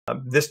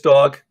this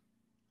dog,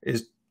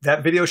 is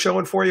that video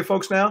showing for you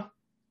folks now?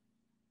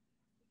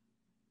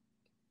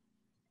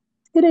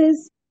 It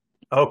is.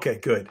 Okay,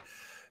 good.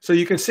 So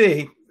you can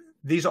see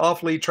these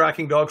off-lead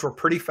tracking dogs were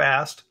pretty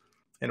fast,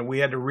 and we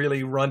had to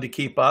really run to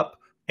keep up.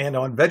 And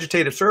on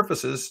vegetative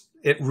surfaces,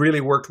 it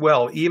really worked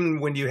well. Even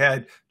when you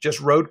had just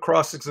road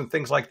crossings and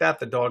things like that,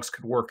 the dogs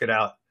could work it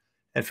out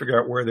and figure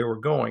out where they were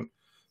going.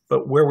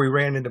 But where we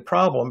ran into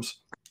problems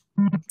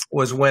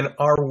was when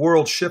our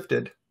world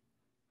shifted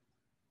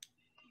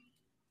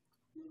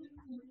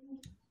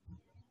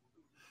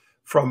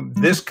from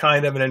this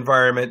kind of an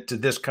environment to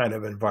this kind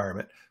of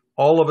environment.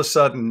 All of a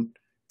sudden,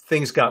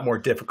 things got more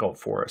difficult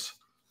for us.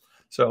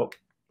 So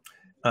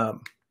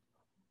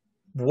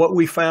what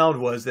we found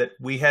was that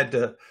we had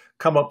to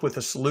come up with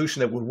a solution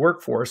that would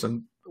work for us,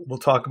 and we'll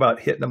talk about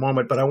HIT in a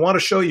moment, but I want to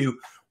show you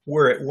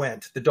where it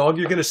went. The dog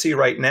you're going to see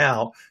right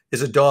now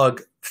is a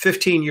dog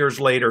 15 years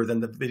later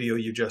than the video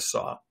you just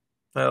saw.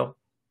 Well,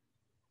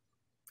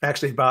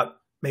 actually about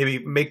maybe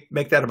make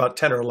that about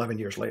 10 or 11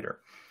 years later.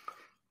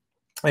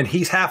 And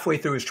he's halfway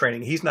through his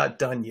training. He's not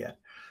done yet.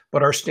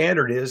 But our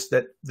standard is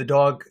that the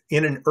dog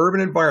in an urban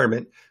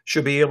environment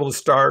should be able to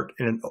start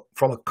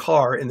from a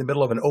car in the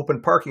middle of an open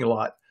parking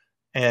lot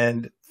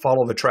and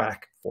follow the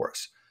track for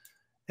us.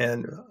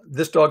 And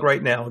this dog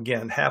right now,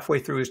 again, halfway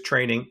through his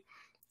training,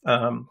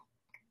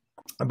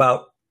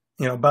 about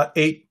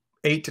 8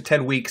 to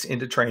 10 weeks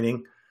into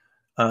training,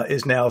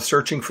 is now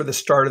searching for the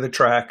start of the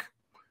track.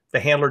 The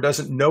handler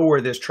doesn't know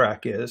where this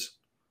track is.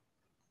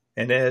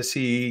 And as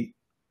he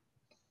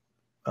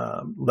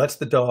lets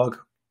the dog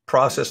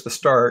process the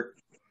start,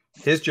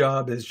 his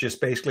job is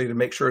just basically to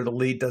make sure the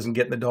lead doesn't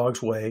get in the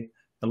dog's way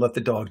and let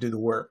the dog do the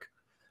work.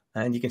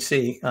 And you can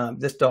see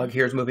this dog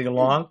here is moving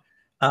along.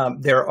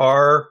 There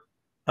are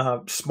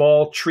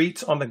small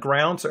treats on the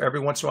ground, so every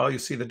once in a while you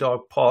see the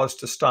dog pause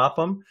to stop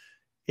them.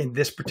 In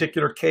this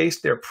particular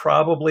case, they're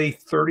probably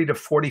 30 to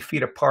 40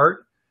 feet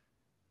apart,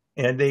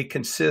 and they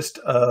consist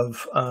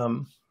of,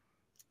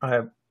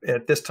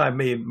 at this time,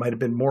 might have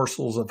been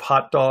morsels of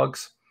hot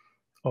dogs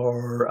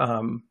or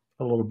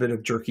a little bit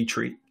of jerky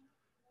treat.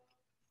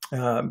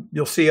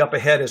 You'll see up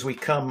ahead as we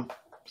come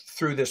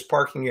through this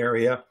parking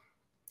area,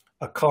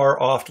 a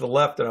car off to the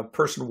left and a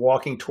person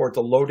walking towards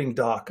a loading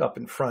dock up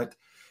in front.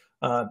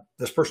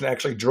 This person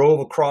actually drove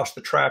across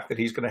the track that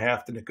he's going to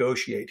have to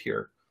negotiate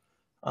here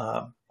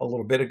a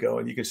little bit ago.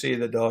 And you can see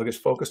the dog is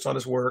focused on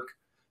his work,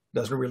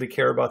 doesn't really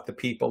care about the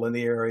people in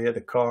the area,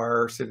 the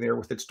car sitting there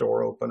with its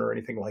door open or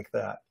anything like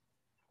that.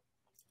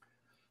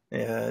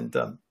 And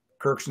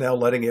Kirk's now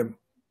letting him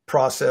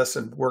process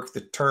and work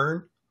the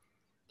turn.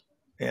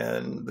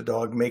 And the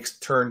dog makes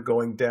the turn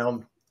going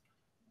down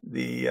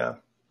the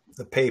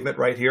pavement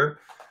right here.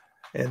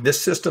 And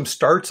this system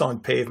starts on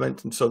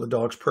pavement, and so the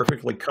dog's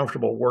perfectly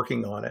comfortable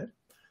working on it.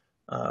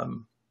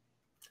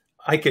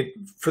 I could,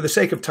 for the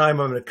sake of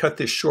time, I'm going to cut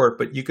this short,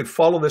 but you could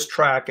follow this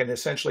track, and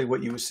essentially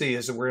what you would see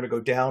is that we're going to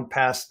go down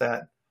past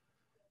that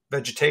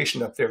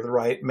vegetation up there to the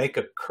right, make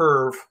a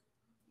curve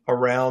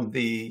around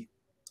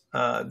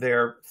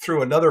there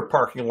through another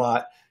parking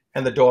lot,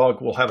 and the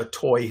dog will have a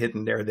toy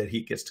hidden there that he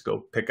gets to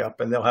go pick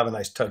up, and they'll have a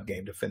nice tug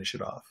game to finish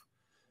it off.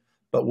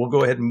 But we'll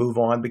go ahead and move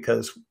on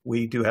because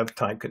we do have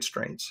time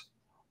constraints.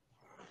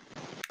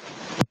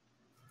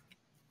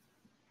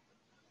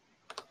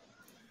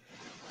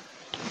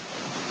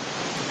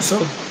 So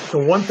the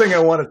one thing I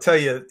want to tell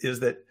you is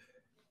that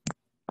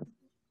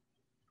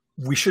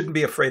we shouldn't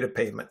be afraid of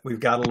pavement. We've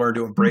got to learn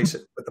to embrace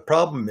it. But the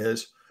problem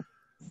is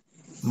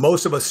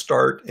most of us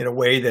start in a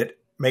way that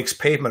makes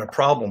pavement a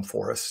problem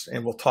for us.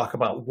 And we'll talk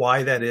about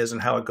why that is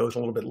and how it goes a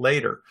little bit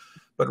later.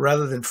 But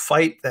rather than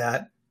fight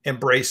that,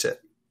 embrace it.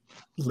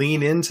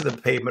 Lean into the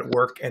pavement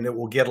work and it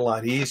will get a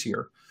lot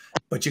easier.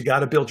 But you got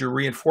to build your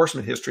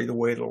reinforcement history the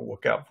way it'll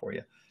work out for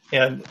you.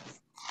 And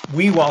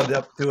we wound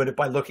up doing it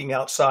by looking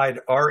outside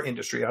our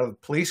industry, out of the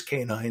police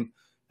canine,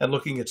 and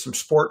looking at some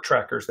sport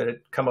trackers that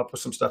had come up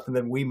with some stuff. And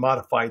then we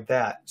modified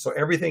that. So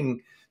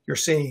everything you're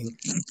seeing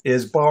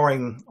is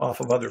borrowing off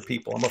of other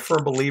people. I'm a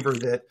firm believer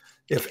that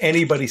if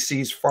anybody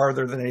sees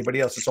farther than anybody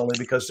else, it's only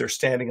because they're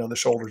standing on the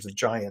shoulders of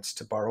giants,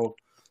 to borrow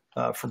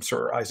from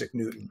Sir Isaac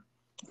Newton.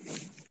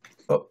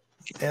 But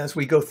as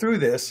we go through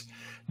this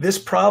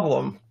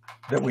problem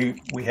that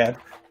we had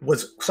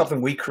was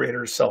something we created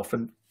ourselves.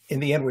 And in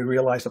the end, we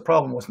realized the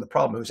problem wasn't the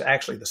problem. It was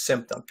actually the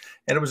symptom.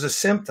 And it was a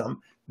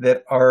symptom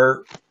that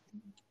our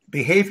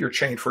behavior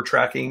change for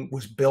tracking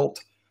was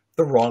built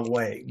the wrong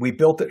way. We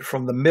built it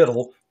from the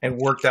middle and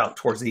worked out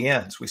towards the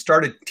ends. We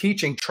started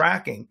teaching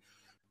tracking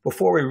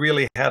before we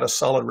really had a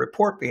solid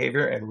report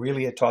behavior and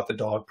really had taught the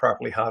dog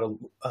properly how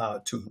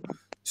to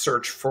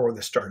search for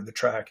the start of the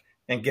track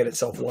and get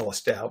itself well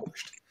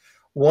established.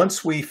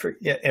 Once we,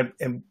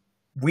 and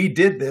we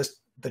did this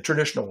the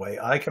traditional way.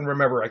 I can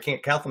remember, I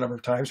can't count the number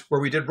of times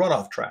where we did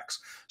runoff tracks.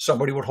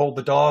 Somebody would hold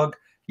the dog,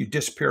 you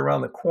disappear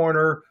around the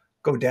corner,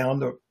 go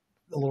down a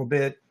little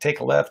bit, take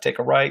a left, take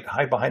a right,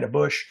 hide behind a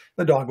bush,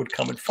 the dog would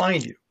come and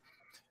find you.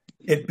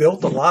 It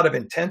built a lot of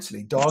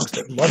intensity, dogs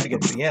that love to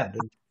get to the end.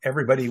 And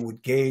everybody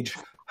would gauge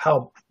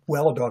how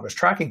well a dog was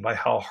tracking by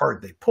how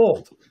hard they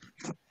pulled,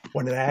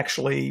 when it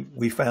actually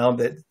we found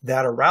that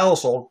that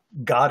arousal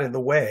got in the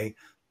way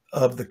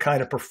of the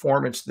kind of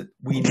performance that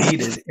we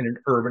needed in an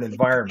urban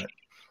environment.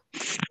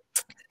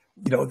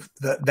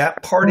 That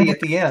party at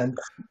the end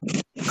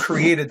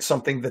created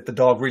something that the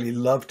dog really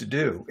loved to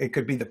do. It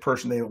could be the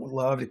person they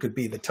loved. It could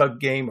be the tug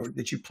game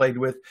that you played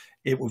with.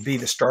 It would be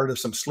the start of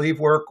some sleeve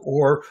work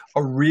or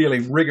a really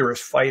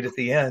rigorous fight at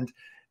the end.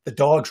 The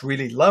dogs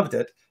really loved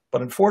it.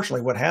 But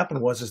unfortunately, what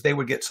happened was they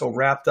would get so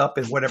wrapped up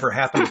in whatever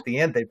happened at the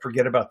end, they'd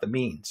forget about the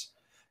means.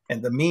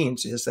 And the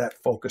means is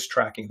that focus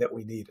tracking that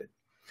we needed.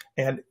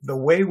 And the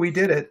way we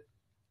did it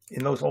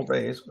in those old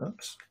days,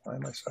 oops, why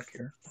am I stuck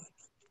here?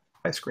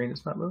 My screen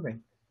is not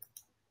moving.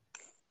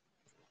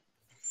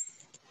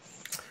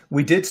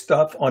 We did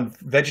stuff on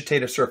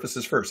vegetative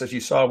surfaces first. As you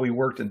saw, we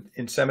worked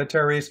in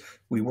cemeteries,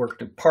 we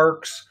worked in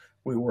parks,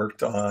 we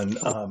worked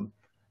on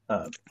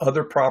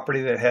other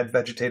property that had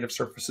vegetative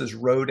surfaces,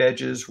 road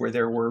edges where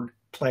there were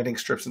planting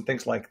strips and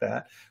things like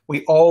that.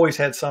 We always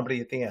had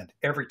somebody at the end,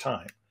 every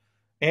time.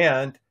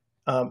 And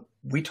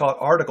we taught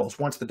articles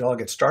once the dog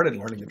had started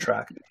learning to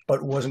track,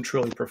 but wasn't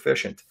truly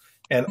proficient.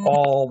 And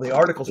all the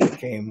articles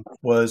became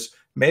was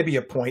maybe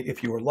a point,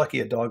 if you were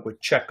lucky, a dog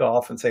would check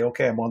off and say,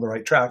 okay, I'm on the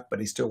right track, but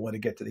he still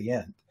wanted to get to the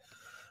end.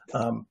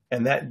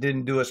 And that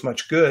didn't do us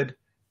much good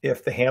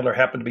if the handler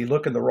happened to be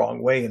looking the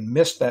wrong way and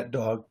missed that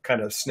dog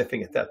kind of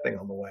sniffing at that thing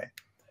on the way.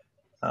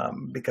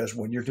 Because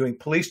when you're doing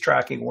police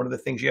tracking, one of the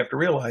things you have to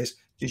realize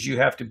is you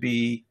have to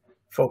be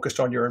focused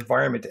on your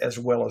environment as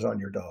well as on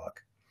your dog.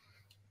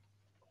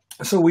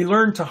 So we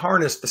learned to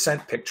harness the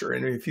scent picture.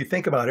 And if you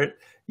think about it,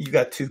 you've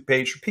got two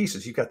major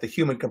pieces. You've got the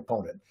human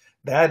component.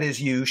 That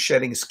is you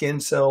shedding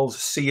skin cells,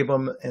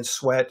 sebum, and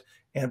sweat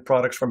and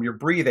products from your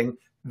breathing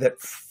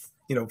that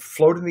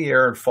float in the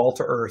air and fall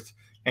to earth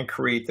and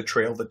create the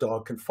trail the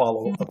dog can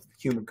follow of the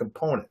human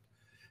component.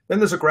 Then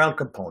there's a ground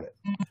component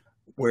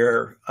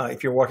where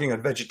if you're walking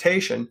on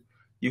vegetation,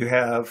 you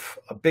have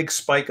a big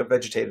spike of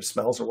vegetative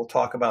smells, and we'll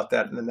talk about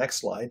that in the next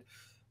slide.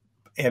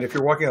 And if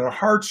you're walking on a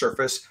hard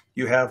surface,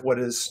 you have what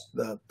is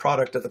the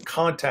product of the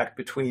contact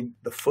between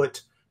the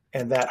foot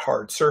and that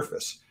hard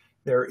surface.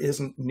 There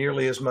isn't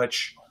nearly as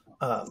much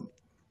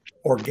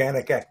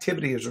organic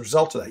activity as a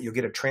result of that. You'll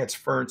get a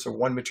transference of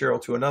one material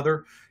to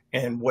another,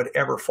 and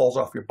whatever falls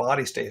off your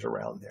body stays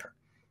around there.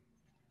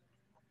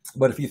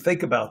 But if you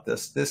think about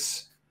this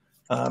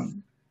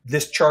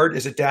chart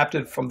is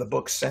adapted from the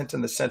book Scent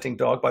and the Scenting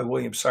Dog by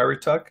William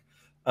Syrotuck.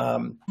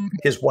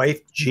 His wife,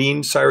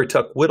 Jean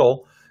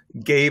Syrotuck-Whittle,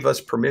 gave us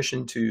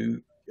permission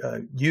to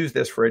use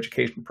this for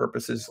education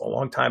purposes a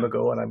long time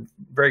ago, and I'm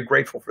very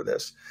grateful for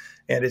this.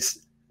 And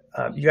it's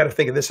you got to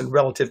think of this in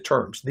relative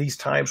terms. These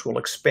times will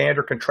expand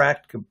or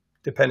contract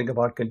depending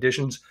upon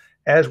conditions,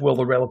 as will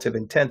the relative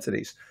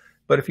intensities.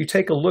 But if you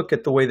take a look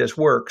at the way this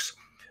works,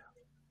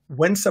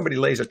 when somebody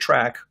lays a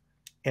track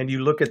and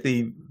you look at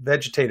the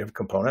vegetative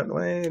component,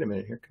 wait a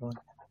minute here, come on.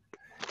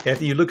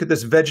 If you look at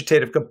this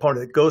vegetative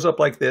component, it goes up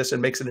like this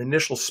and makes an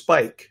initial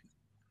spike.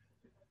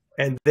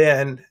 And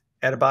then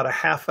at about a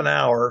half an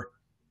hour,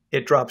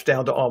 it drops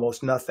down to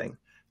almost nothing.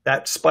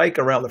 That spike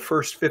around the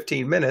first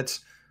 15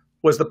 minutes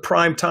was the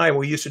prime time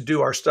we used to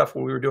do our stuff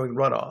when we were doing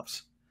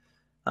runoffs.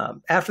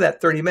 After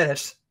that 30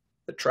 minutes,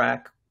 the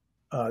track,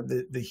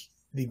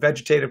 the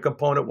vegetative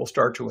component will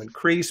start to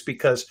increase,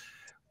 because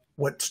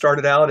what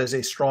started out as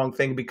a strong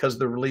thing because of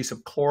the release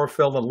of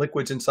chlorophyll and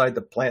liquids inside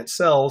the plant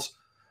cells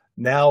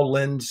now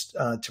lends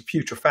to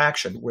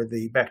putrefaction, where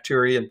the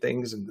bacteria and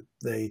things and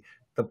the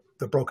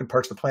broken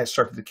parts of the plant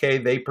start to decay.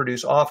 They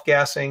produce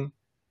off-gassing,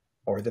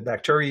 or the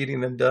bacteria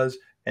eating them does,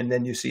 and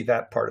then you see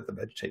that part of the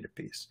vegetative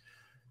piece.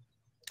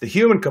 The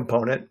human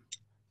component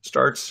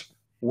starts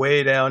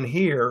way down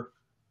here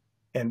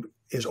and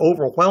is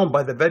overwhelmed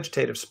by the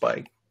vegetative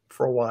spike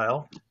for a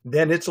while.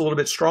 Then it's a little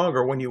bit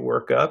stronger when you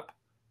work up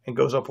and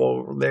goes up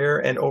over there,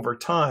 and over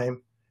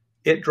time,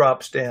 it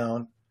drops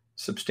down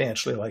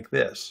substantially like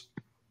this.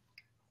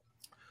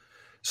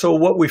 So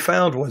what we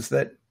found was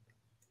that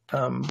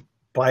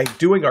by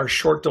doing our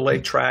short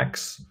delay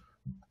tracks,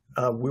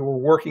 we were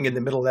working in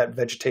the middle of that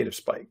vegetative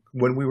spike.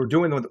 When we were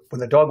doing, when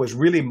the dog was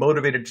really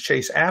motivated to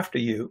chase after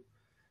you,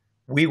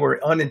 we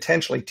were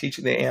unintentionally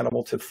teaching the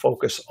animal to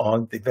focus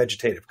on the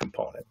vegetative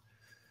component.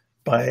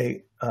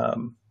 By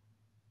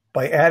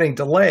adding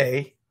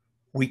delay,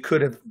 we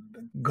could have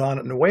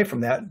gone away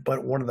from that.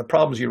 But one of the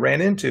problems you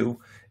ran into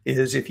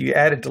is if you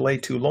added delay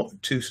too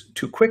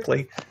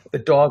quickly, the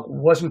dog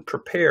wasn't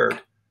prepared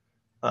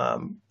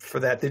for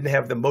that, didn't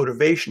have the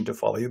motivation to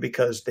follow you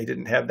because they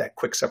didn't have that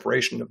quick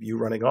separation of you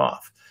running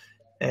off.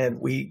 And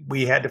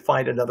we had to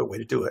find another way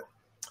to do it.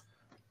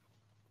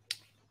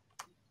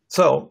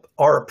 So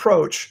our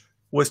approach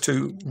was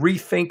to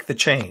rethink the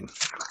chain.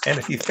 And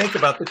if you think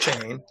about the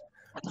chain,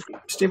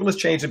 stimulus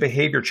chains and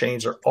behavior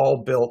chains are all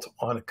built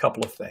on a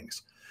couple of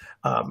things.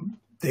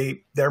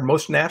 They're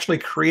most naturally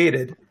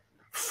created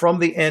from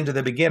the end to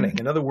the beginning.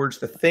 In other words,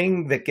 the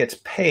thing that gets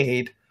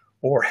paid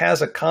or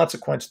has a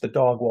consequence the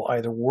dog will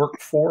either work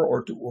for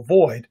or to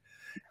avoid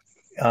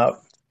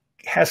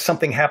has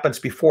something happens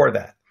before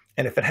that.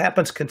 And if it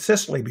happens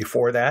consistently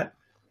before that,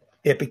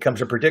 it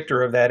becomes a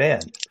predictor of that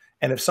end.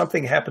 And if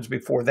something happens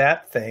before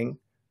that thing,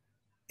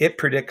 it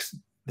predicts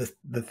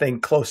the thing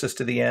closest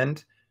to the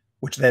end,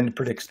 which then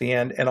predicts the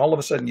end. And all of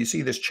a sudden you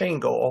see this chain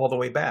go all the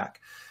way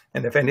back.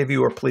 And if any of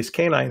you are police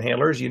canine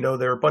handlers, you know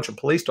there are a bunch of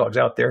police dogs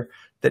out there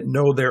that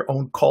know their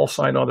own call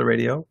sign on the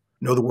radio,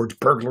 know the words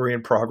burglary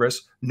in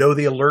progress, know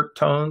the alert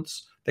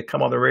tones that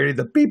come on the radio,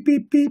 the beep,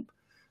 beep, beep.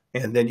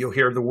 And then you'll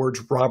hear the words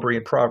robbery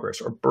in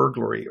progress or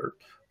burglary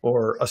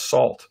or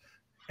assault.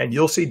 And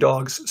you'll see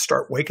dogs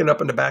start waking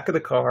up in the back of the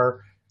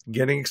car,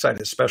 getting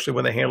excited, especially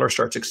when the handler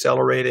starts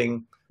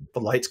accelerating, the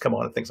lights come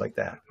on and things like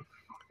that.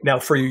 Now,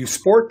 for you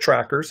sport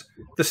trackers,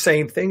 the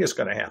same thing is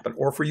going to happen.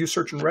 Or for you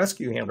search and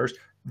rescue handlers,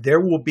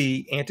 there will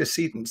be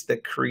antecedents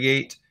that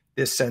create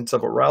this sense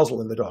of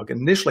arousal in the dog.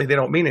 Initially, they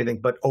don't mean anything,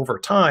 but over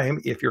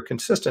time, if you're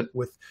consistent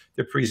with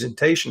the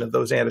presentation of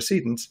those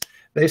antecedents,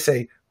 they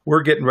say,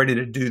 we're getting ready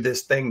to do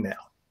this thing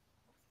now.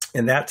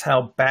 And that's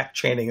how back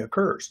chaining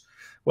occurs.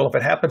 Well, if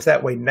it happens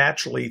that way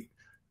naturally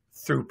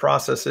through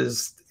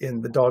processes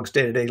in the dog's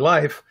day-to-day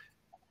life,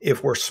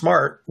 if we're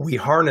smart, we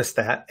harness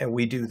that and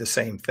we do the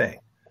same thing.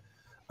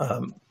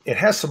 It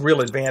has some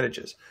real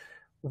advantages.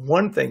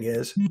 One thing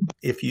is,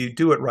 if you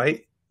do it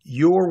right,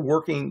 you're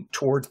working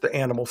towards the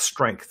animal's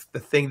strength, the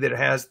thing that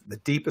has the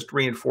deepest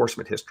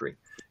reinforcement history.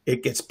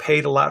 It gets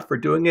paid a lot for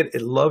doing it.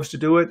 It loves to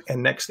do it.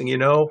 And next thing you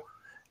know,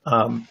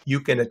 you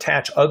can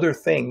attach other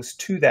things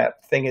to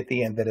that thing at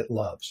the end that it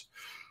loves.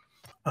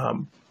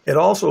 It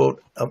also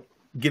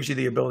gives you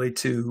the ability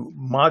to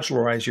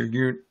modularize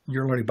your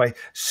learning by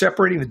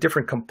separating the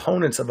different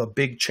components of a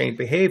big chain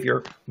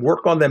behavior,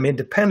 work on them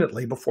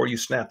independently before you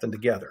snap them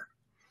together.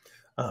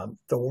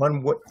 The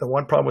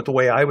one problem with the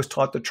way I was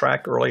taught to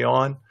track early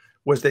on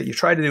was that you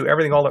try to do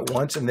everything all at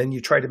once, and then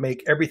you try to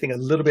make everything a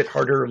little bit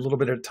harder, a little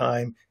bit at a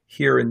time,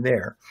 here and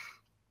there.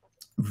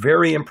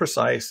 Very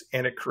imprecise,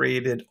 and it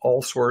created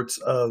all sorts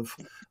of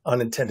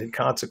unintended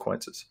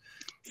consequences.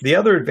 The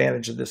other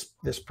advantage of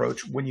this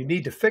approach, when you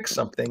need to fix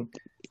something,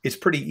 it's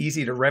pretty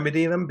easy to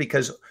remedy them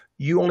because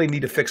you only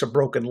need to fix a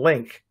broken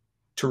link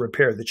to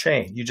repair the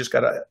chain. You just got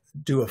to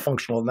do a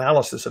functional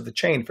analysis of the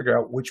chain, figure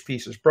out which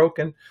piece is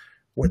broken,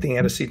 what the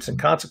antecedents and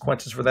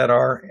consequences for that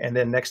are, and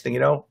then next thing you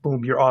know,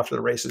 boom, you're off to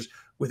the races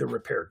with a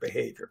repaired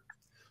behavior.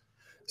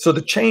 So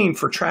the chain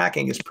for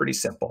tracking is pretty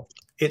simple.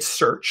 It's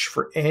search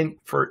for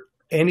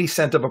any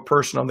scent of a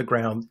person on the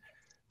ground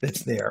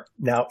that's there.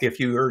 Now, if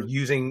you are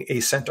using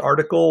a scent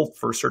article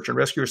for search and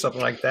rescue or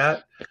something like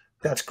that,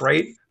 that's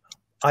great.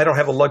 I don't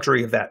have a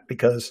luxury of that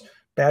because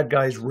bad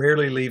guys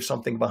rarely leave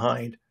something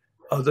behind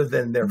other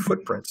than their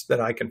footprints that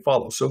I can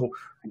follow. So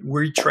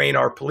we train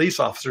our police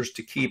officers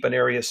to keep an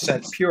area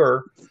scent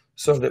pure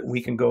so that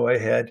we can go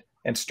ahead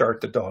and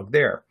start the dog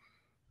there.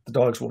 The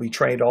dogs will be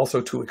trained also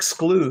to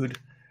exclude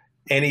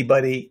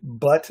anybody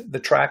but the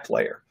track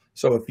layer.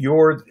 So if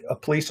you're a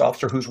police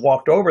officer who's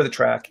walked over the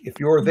track, if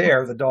you're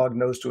there, the dog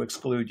knows to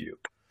exclude you.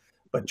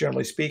 But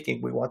generally speaking,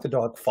 we want the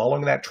dog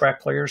following that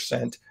track layer's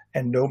scent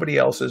and nobody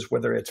else's,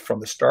 whether it's from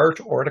the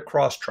start or at a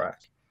cross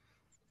track.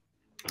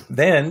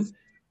 Then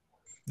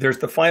there's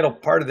the final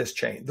part of this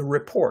chain, the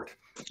report,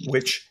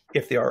 which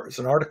if there is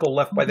an article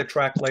left by the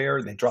track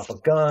layer, they drop a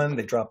gun,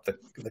 they drop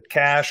the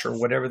cash or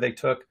whatever they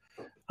took,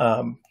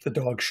 the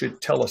dog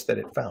should tell us that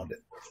it found it.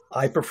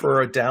 I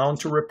prefer a down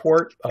to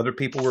report. Other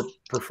people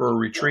prefer a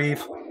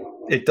retrieve.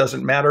 It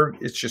doesn't matter.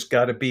 It's just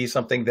got to be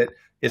something that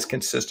is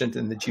consistent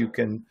and that you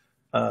can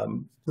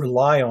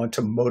rely on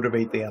to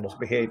motivate the animal's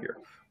behavior.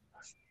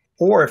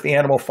 Or if the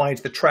animal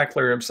finds the track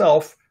layer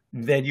himself,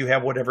 then you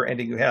have whatever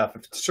ending you have.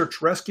 If it's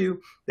search rescue,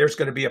 there's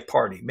going to be a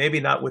party. Maybe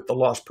not with the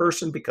lost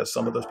person because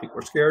some of those people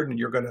are scared, and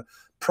you're going to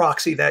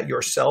proxy that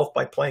yourself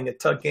by playing a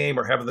tug game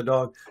or having the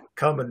dog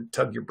come and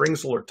tug your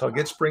bringsel or tug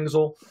its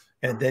bringsel,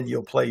 and then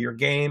you'll play your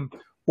game.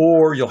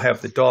 Or you'll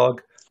have the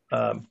dog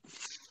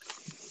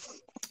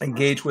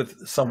engage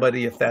with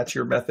somebody if that's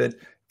your method.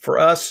 For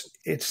us,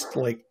 it's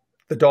like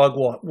the dog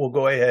will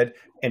go ahead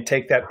and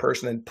take that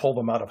person and pull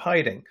them out of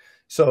hiding.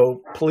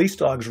 So police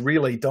dogs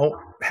really don't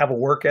have a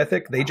work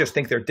ethic. They just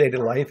think their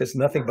day-to-day life is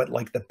nothing but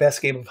like the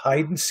best game of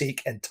hide and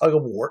seek and tug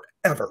of war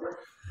ever.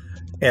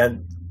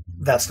 And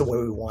that's the way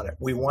we want it.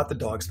 We want the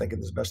dogs thinking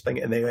this is the best thing.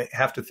 And they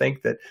have to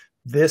think that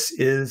this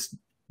is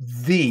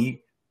the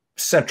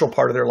central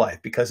part of their life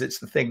because it's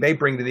the thing they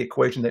bring to the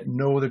equation that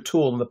no other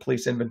tool in the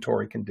police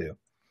inventory can do.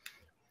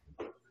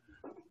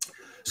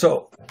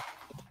 So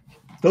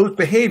those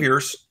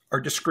behaviors are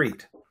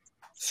discrete: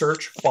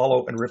 search,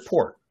 follow, and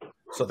report.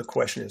 So the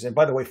question is, and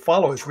by the way,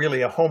 follow is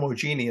really a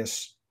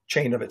homogeneous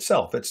chain of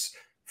itself. It's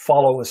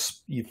follow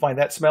us. You find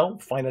that smell,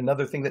 find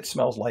another thing that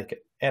smells like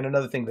it, and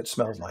another thing that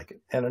smells like it,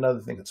 and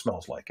another thing that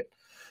smells like it.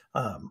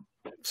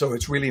 So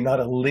it's really not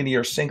a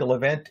linear single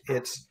event.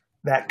 It's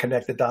that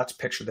connect the dots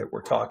picture that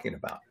we're talking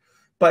about.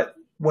 But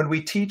when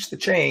we teach the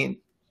chain,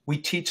 we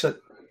teach it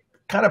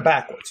kind of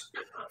backwards.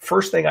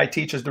 First thing I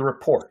teach is the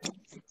report,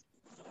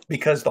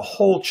 because the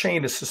whole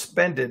chain is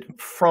suspended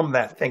from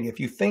that thing. If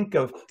you think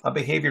of a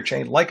behavior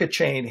chain like a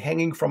chain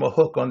hanging from a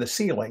hook on the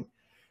ceiling,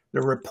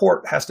 the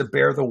report has to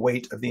bear the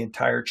weight of the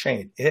entire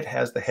chain. It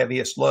has the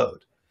heaviest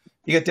load.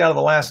 You get down to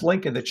the last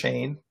link in the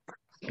chain,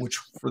 which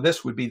for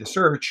this would be the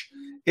search,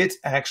 it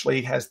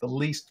actually has the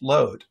least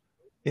load.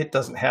 It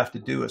doesn't have to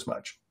do as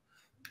much.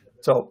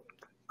 So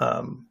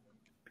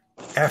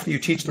after you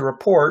teach the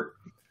report,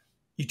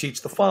 you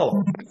teach the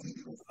follow.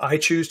 I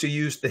choose to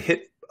use the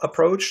HIT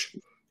approach,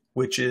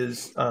 which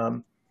is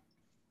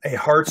a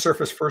hard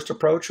surface first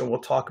approach, and we'll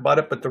talk about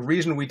it. But the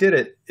reason we did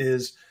it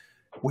is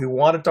we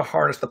wanted to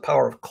harness the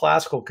power of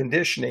classical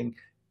conditioning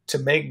to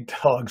make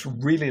dogs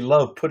really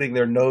love putting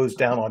their nose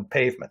down on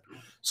pavement.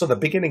 So the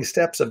beginning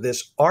steps of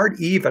this aren't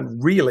even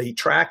really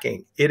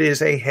tracking. It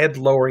is a head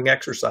lowering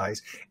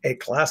exercise, a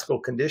classical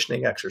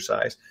conditioning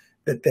exercise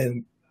that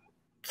then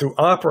through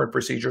operant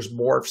procedures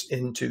morphs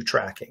into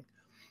tracking.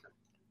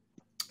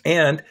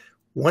 And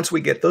once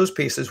we get those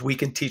pieces, we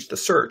can teach the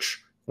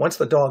search. Once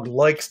the dog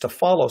likes to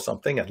follow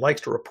something and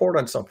likes to report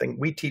on something,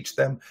 we teach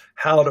them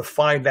how to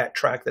find that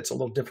track that's a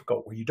little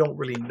difficult, where you don't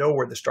really know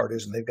where the start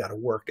is and they've got to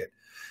work it.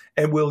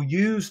 And we'll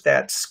use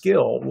that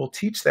skill, we'll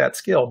teach that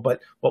skill,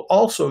 but we'll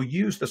also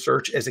use the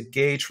search as a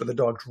gauge for the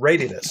dog's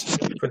readiness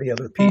for the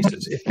other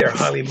pieces. If they're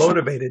highly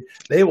motivated,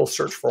 they will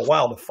search for a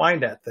while to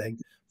find that thing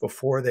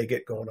before they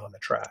get going on the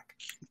track.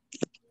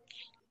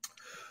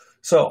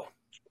 So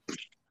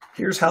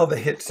here's how the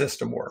HIT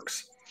system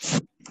works.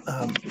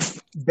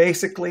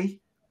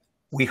 Basically,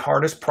 we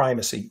harness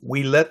primacy.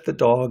 We let the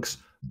dogs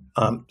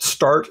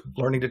start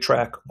learning to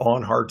track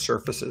on hard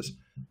surfaces.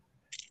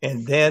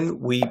 And then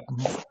we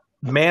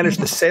manage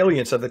the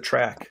salience of the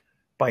track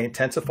by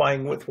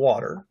intensifying with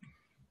water.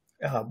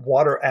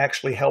 Water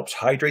actually helps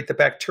hydrate the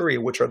bacteria,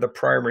 which are the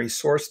primary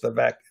source of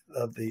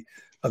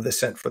the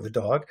scent for the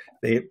dog.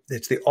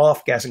 It's the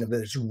off-gassing of it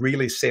that's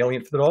really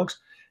salient for the dogs.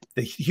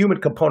 The human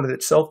component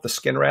itself, the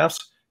skin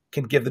rafts,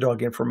 can give the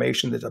dog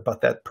information that about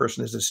that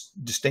person as a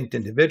distinct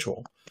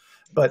individual.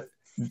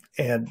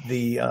 And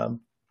the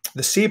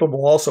sebum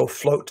will also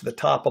float to the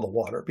top of the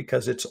water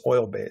because it's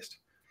oil-based.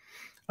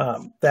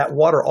 That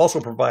water also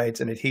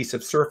provides an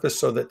adhesive surface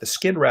so that the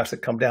skin rafts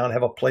that come down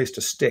have a place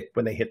to stick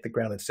when they hit the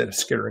ground instead of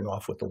skittering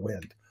off with the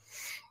wind.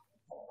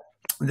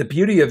 The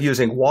beauty of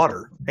using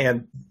water,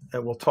 and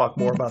we'll talk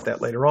more about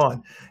that later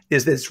on,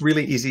 is that it's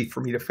really easy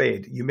for me to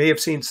fade. You may have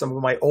seen some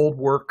of my old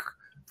work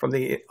on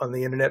the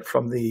internet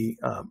from the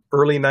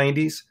early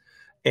 90s,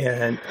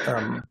 and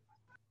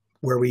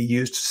where we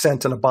used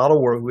scent in a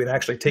bottle, where we would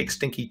actually take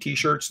stinky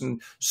T-shirts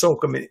and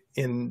soak them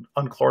in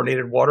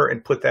unchlorinated water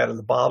and put that in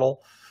the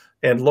bottle.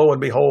 And lo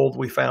and behold,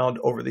 we found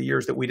over the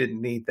years that we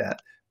didn't need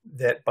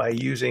that by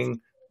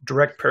using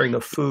direct pairing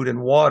of food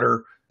and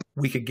water,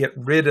 we could get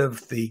rid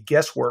of the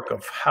guesswork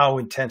of how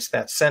intense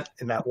that scent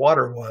in that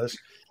water was,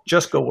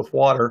 just go with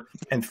water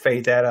and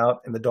fade that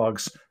out, and the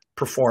dogs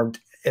performed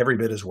every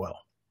bit as well.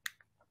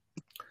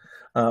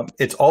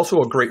 It's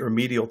also a great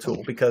remedial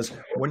tool because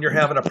when you're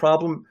having a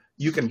problem,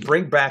 you can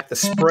bring back the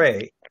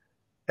spray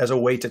as a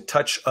way to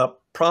touch up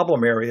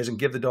problem areas and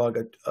give the dog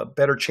a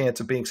better chance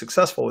of being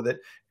successful with it,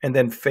 and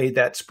then fade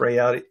that spray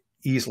out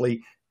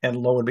easily. And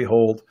lo and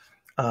behold,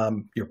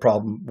 your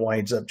problem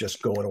winds up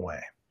just going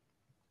away.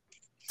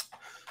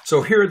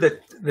 So here are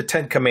the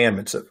 10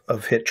 commandments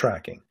of HIT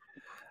tracking.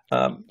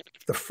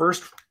 The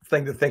first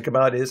thing to think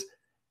about is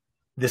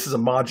this is a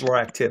modular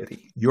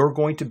activity. You're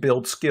going to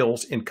build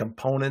skills in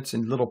components,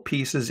 in little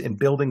pieces, in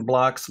building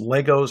blocks,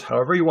 Legos,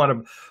 however you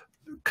want to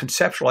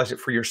conceptualize it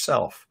for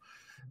yourself.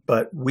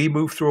 But we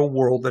move through a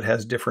world that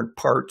has different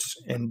parts,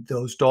 and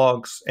those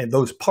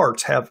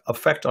parts have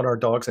effect on our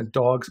dogs, and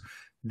dogs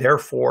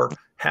therefore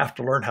have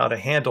to learn how to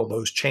handle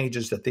those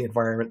changes that the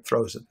environment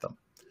throws at them.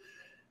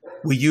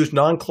 We use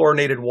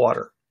non-chlorinated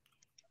water.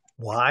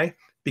 Why?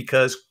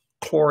 Because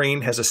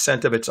chlorine has a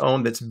scent of its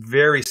own that's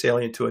very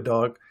salient to a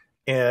dog,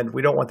 and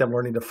we don't want them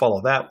learning to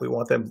follow that. We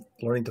want them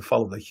learning to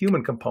follow the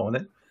human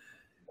component.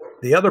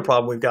 The other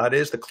problem we've got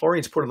is the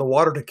chlorine's put in the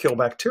water to kill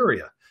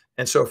bacteria.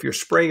 And so if you're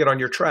spraying it on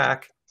your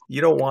track,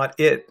 you don't want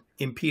it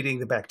impeding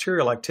the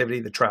bacterial activity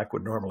the track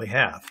would normally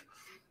have.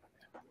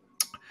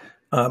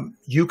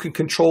 You can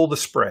control the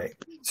spray.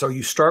 So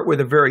you start with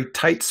a very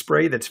tight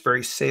spray that's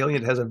very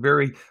salient, has a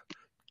very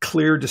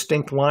clear,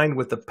 distinct line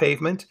with the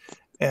pavement.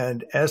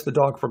 And as the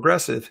dog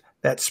progresses,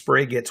 that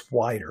spray gets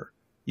wider.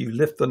 You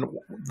lift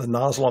the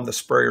nozzle on the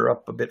sprayer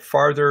up a bit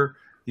farther.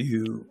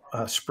 You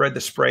spread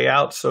the spray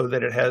out so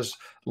that it has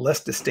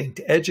less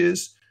distinct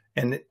edges,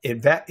 and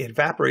it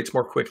evaporates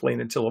more quickly,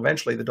 and until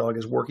eventually the dog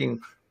is working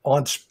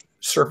on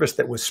surface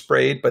that was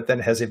sprayed but then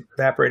has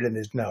evaporated and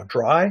is now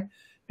dry.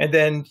 And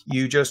then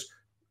you just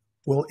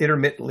will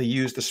intermittently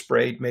use the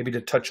spray maybe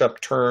to touch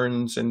up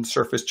turns and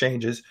surface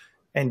changes,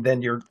 and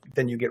then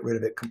you get rid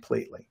of it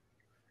completely.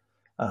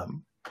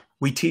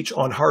 We teach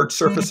on hard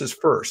surfaces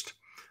first.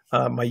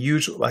 I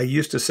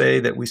used to say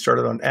that we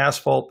started on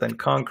asphalt, then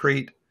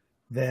concrete,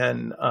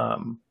 then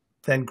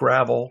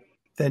gravel,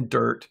 then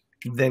dirt,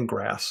 then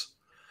grass.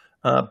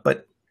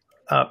 But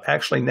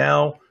actually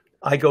now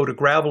I go to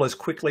gravel as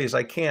quickly as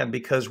I can,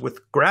 because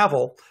with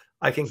gravel,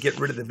 I can get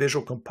rid of the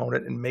visual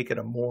component and make it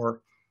a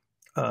more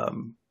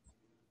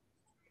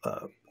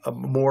a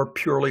more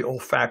purely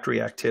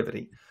olfactory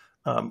activity.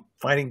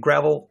 Finding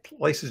gravel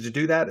places to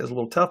do that is a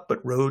little tough,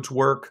 but roads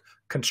work.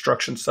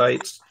 Construction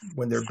sites,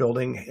 when they're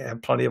building,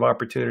 have plenty of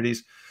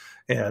opportunities.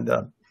 And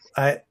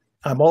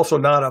I'm also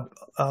not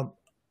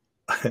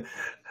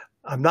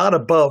I'm not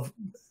above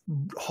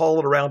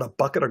hauling around a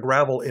bucket of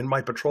gravel in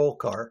my patrol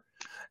car.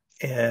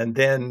 And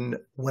then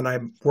when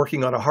I'm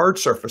working on a hard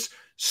surface,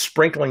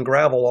 sprinkling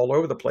gravel all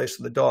over the place.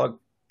 So the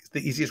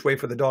easiest way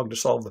for the dog to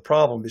solve the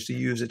problem is to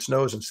use its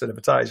nose instead of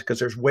its eyes, because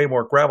there's way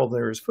more gravel than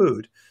there is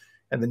food.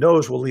 And the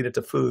nose will lead it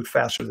to food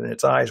faster than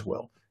its eyes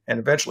will. And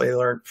eventually they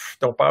learn,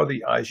 don't bother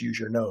the eyes, use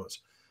your nose.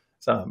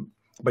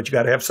 But you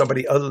got to have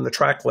somebody other than the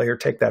track layer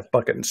take that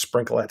bucket and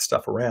sprinkle that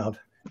stuff around.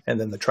 And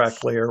then the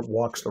track layer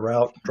walks the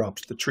route,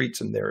 drops the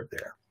treats, and they're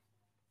there.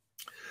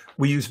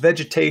 We use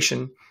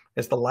vegetation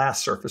as the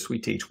last surface we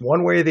teach.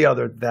 One way or the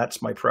other,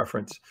 that's my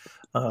preference,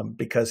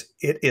 because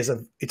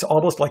it's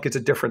almost like it's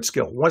a different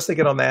skill. Once they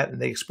get on that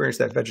and they experience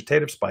that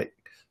vegetative spike,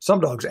 some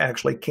dogs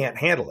actually can't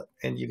handle it,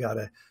 and you got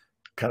to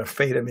kind of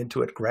fade them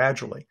into it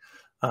gradually.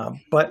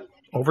 But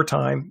over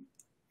time,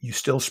 you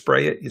still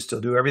spray it. You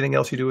still do everything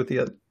else you do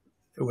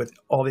with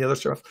all the other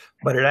stuff,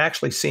 but it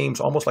actually seems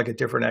almost like a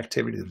different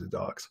activity to the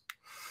dogs.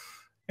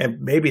 And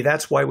maybe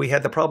that's why we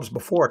had the problems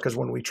before, because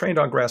when we trained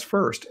on grass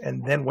first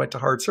and then went to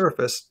hard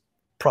surface,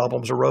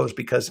 problems arose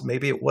because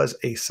maybe it was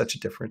such a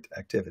different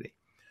activity.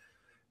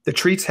 The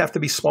treats have to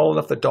be small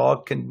enough the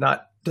dog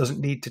doesn't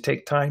need to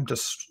take time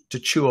to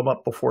chew them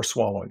up before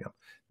swallowing them.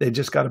 They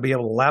just got to be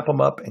able to lap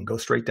them up and go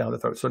straight down the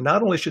throat. So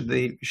not only should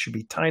be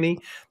tiny,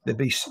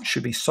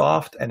 should be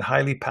soft and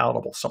highly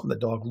palatable, something the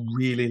dog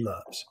really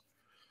loves.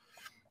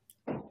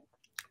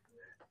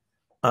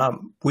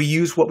 We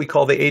use what we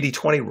call the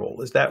 80-20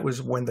 rule. That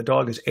was when the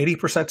dog is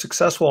 80%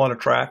 successful on a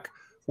track,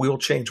 we will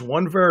change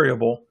one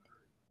variable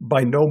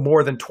by no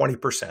more than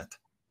 20%.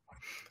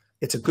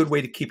 It's a good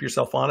way to keep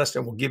yourself honest,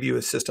 and we'll give you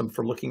a system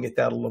for looking at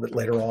that a little bit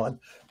later on.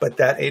 But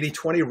that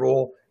 80-20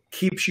 rule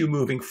keeps you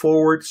moving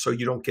forward so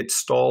you don't get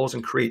stalls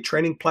and create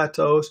training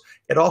plateaus.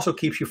 It also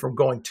keeps you from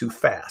going too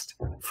fast.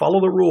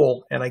 Follow the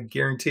rule, and I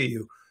guarantee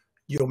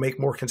you'll make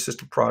more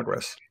consistent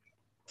progress.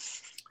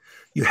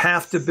 You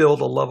have to build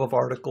a love of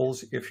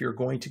articles if you're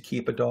going to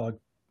keep a dog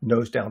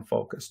nose down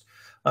focused.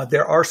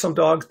 There are some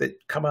dogs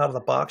that come out of the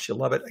box. You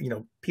love it.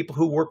 People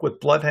who work with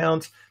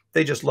bloodhounds,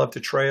 they just love to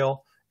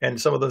trail. And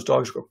some of those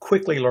dogs will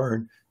quickly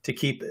learn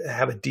to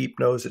have a deep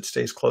nose that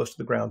stays close to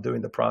the ground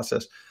doing the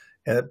process.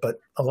 But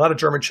a lot of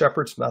German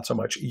Shepherds, not so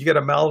much. You get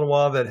a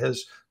Malinois that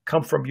has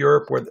come from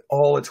Europe where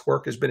all its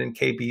work has been in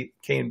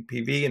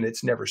KNPV and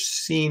it's never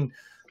seen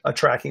a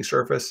tracking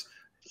surface.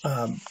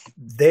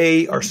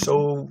 They are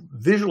so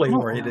visually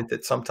oriented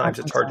that sometimes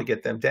it's hard to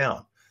get them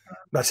down. I'm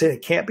not saying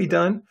it can't be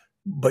done,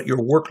 but your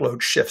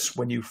workload shifts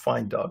when you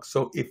find dogs.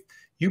 So if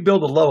you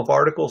build a love of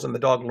articles and the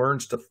dog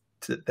learns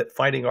that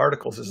finding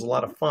articles is a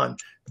lot of fun,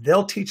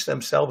 they'll teach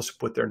themselves to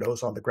put their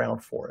nose on the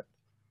ground for it.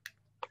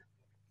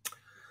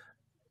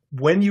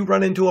 When you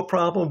run into a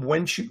problem,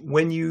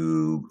 when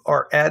you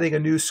are adding a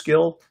new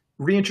skill,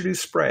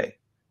 reintroduce spray.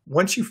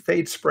 Once you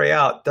fade spray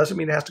out, doesn't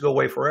mean it has to go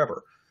away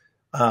forever.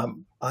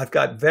 I've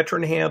got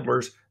veteran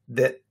handlers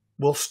that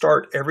will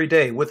start every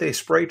day with a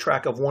spray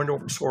track of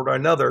one sort or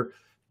another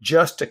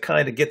just to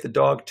kind of get the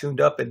dog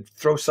tuned up and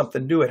throw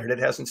something new at it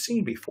hasn't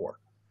seen before.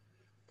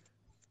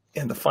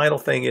 And the final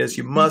thing is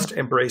you must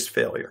embrace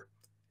failure.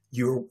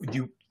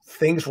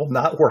 Things will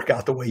not work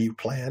out the way you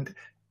planned.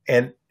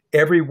 And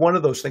every one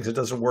of those things that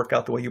doesn't work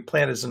out the way you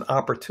planned is an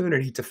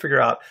opportunity to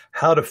figure out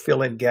how to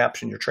fill in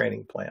gaps in your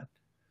training plan.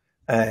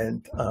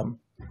 And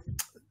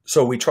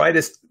so we try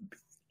to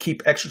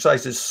keep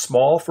exercises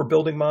small for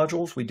building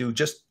modules. We do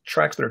just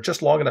tracks that are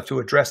just long enough to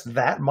address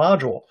that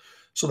module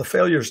so the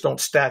failures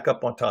don't stack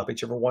up on top of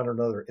each other, one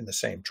another in the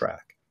same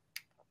track.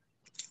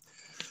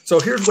 So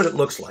here's what it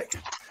looks like.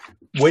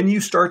 When you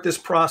start this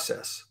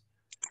process,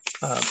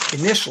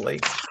 initially,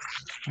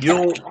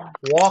 you'll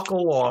walk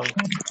along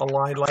a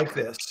line like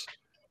this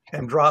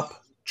and drop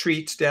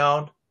treats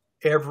down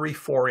every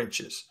 4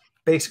 inches,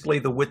 basically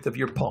the width of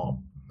your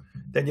palm.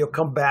 Then you'll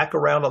come back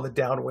around on the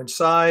downwind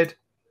side.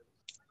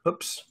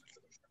 Oops.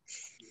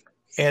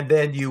 And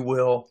then you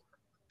will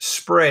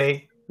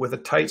spray with a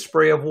tight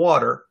spray of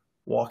water,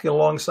 walking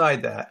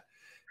alongside that.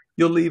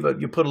 You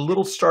put a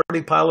little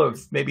starting pile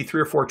of maybe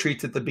 3 or 4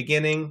 treats at the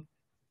beginning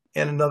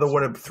and another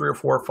one of 3 or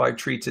 4 or 5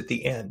 treats at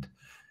the end.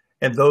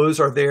 And those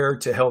are there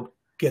to help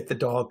get the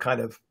dog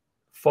kind of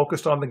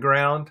focused on the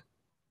ground.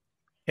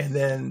 And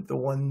then the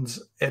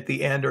ones at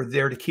the end are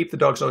there to keep the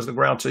dog's nose on the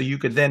ground so you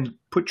could then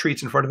put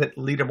treats in front of it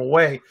and lead them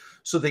away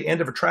so the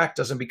end of a track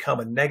doesn't become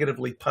a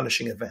negatively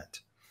punishing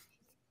event.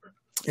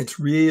 It's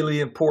really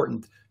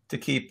important to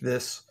keep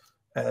this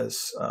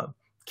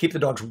keep the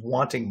dogs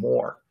wanting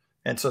more.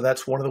 And so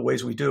that's one of the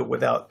ways we do it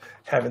without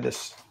having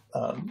this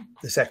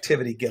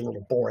activity get a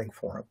little boring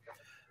for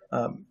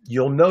them.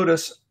 You'll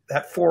notice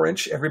that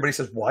 4-inch, everybody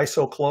says, why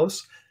so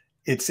close?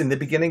 It's in the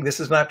beginning. This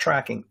is not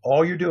tracking.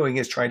 All you're doing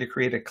is trying to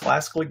create a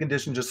classically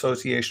conditioned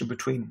association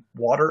between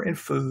water and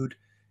food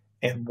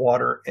and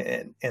water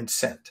and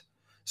scent.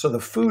 So the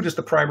food is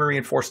the primary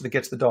reinforcer that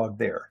gets the dog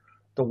there.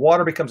 The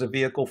water becomes a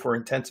vehicle for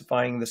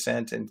intensifying the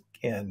scent and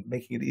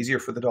making it easier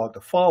for the dog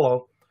to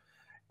follow.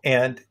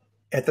 And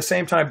at the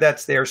same time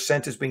that's there,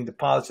 scent is being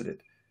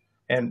deposited.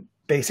 And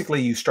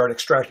basically you start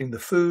extracting the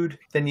food,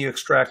 then you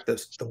extract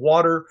the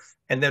water,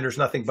 and then there's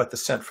nothing but the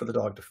scent for the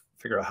dog to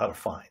figure out how to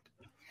find.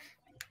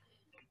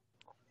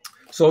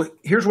 So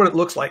here's what it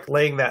looks like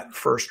laying that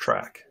first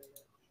track.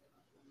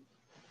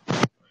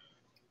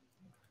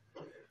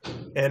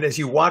 And as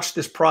you watch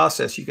this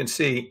process, you can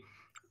see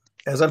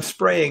as I'm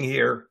spraying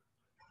here,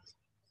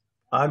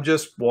 I'm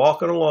just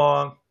walking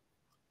along,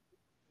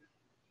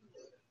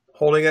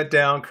 holding it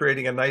down,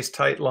 creating a nice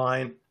tight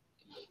line.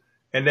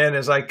 And then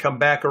as I come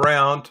back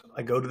around,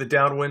 I go to the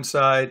downwind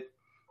side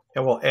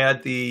and we'll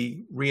add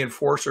the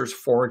reinforcers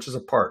 4 inches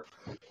apart.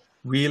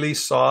 Really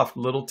soft,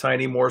 little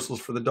tiny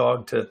morsels for the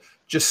dog to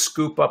just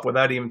scoop up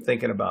without even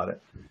thinking about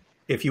it.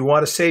 If you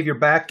want to save your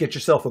back, get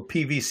yourself a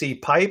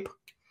PVC pipe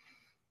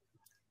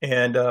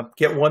and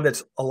get one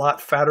that's a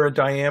lot fatter in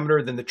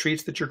diameter than the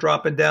treats that you're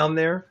dropping down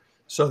there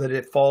so that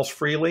it falls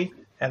freely.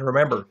 And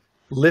remember,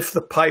 lift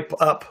the pipe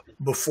up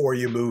before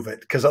you move it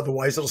because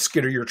otherwise it'll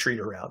skitter your treat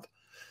around.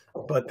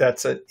 But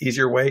that's an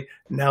easier way.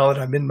 Now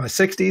that I'm in my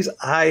 60s,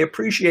 I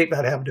appreciate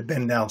not having to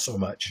bend down so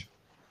much.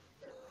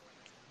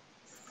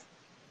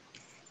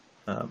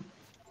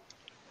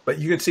 But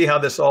you can see how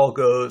this all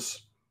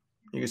goes.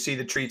 You can see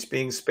the treats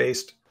being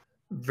spaced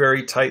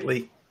very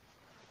tightly.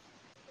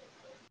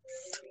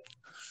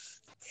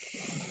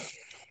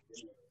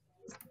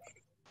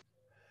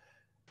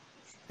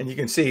 And you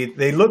can see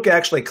they look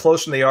actually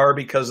closer than they are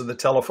because of the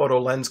telephoto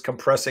lens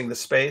compressing the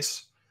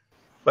space.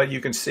 But you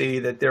can see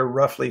that they're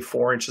roughly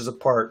 4 inches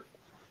apart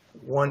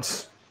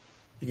once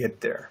you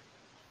get there.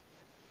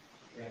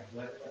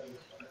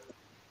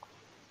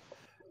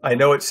 I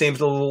know it seems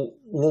a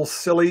little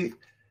silly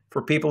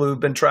for people who've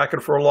been tracking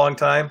for a long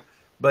time,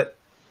 but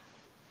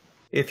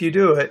if you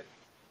do it,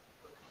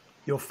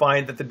 you'll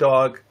find that the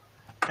dog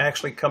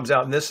actually comes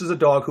out. And this is a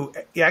dog who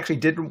he actually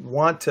didn't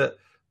want to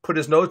put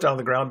his nose down on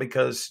the ground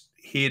because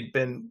he had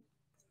been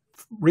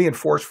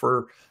reinforced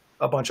for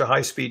a bunch of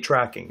high-speed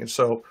tracking. And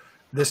so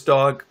this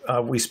dog,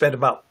 we spent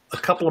about a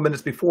couple of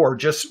minutes before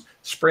just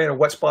spraying a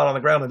wet spot on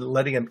the ground and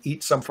letting him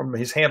eat some from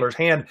his handler's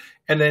hand.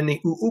 And then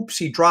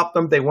he dropped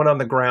them. They went on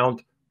the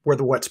ground where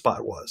the wet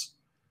spot was.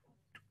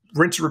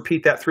 Rinse and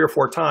repeat that 3 or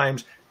 4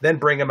 times, then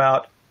bring him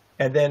out.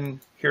 And then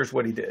here's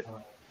what he did.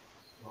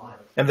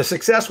 And the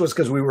success was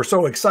because we were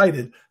so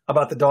excited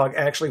about the dog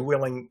actually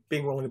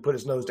being willing to put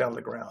his nose down on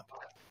the ground.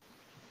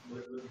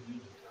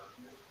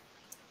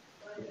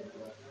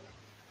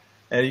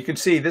 And you can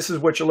see this is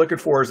what you're looking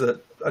for, is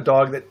a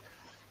dog that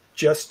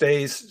just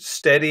stays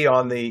steady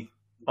on the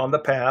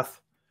path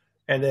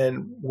and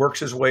then works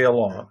his way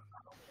along.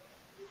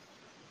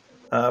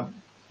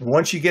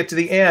 Once you get to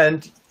the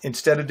end,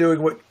 instead of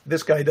doing what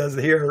this guy does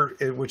here,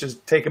 which is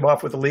take him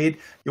off with the lead,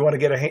 you want to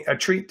get a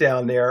treat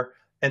down there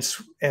and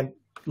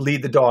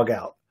lead the dog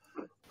out.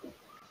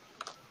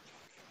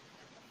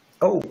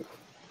 Oh,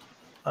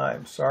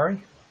 I'm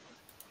sorry.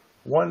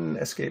 One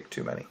escape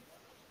too many.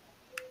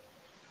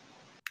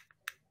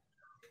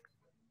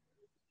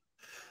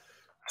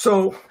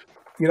 So,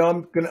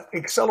 I'm going to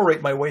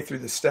accelerate my way through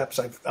the steps.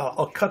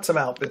 I'll cut some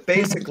out, but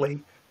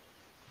basically,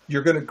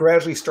 you're going to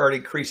gradually start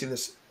increasing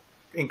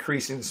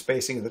the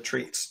spacing of the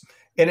treats.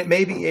 And it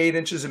may be 8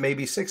 inches, it may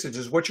be 6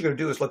 inches. What you're going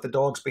to do is let the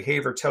dog's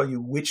behavior tell you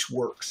which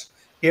works.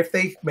 If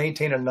they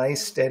maintain a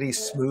nice, steady,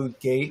 smooth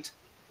gait,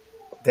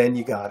 then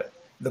you got it.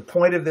 The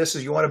point of this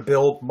is you want to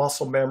build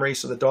muscle memory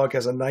so the dog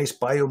has a nice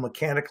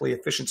biomechanically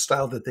efficient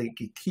style that they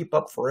can keep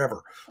up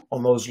forever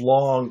on those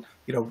long,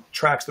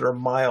 tracks that are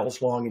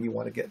miles long and you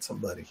want to get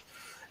somebody.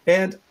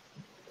 And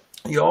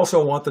you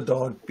also want the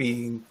dog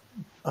being,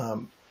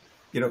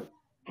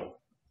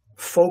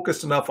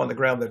 focused enough on the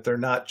ground that they're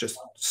not just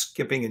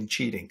skipping and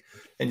cheating.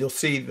 And you'll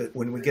see that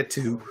when we get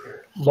to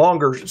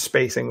longer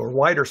spacing or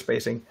wider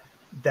spacing,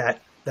 that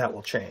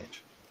will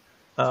change.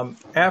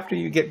 After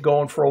you get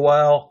going for a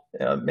while,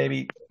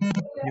 maybe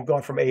you've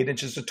gone from 8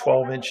 inches to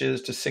 12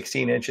 inches to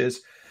 16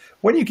 inches.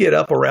 When you get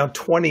up around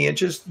 20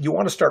 inches, you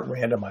want to start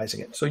randomizing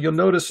it. So you'll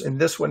notice in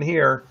this one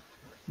here,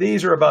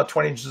 these are about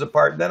 20 inches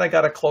apart. Then I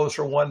got a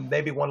closer one,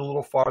 maybe one a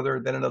little farther,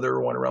 then another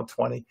one around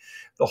 20.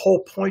 The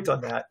whole point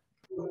on that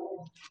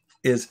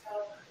is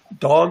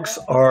dogs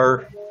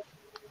are,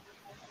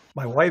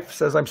 my wife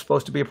says I'm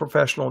supposed to be a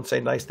professional and say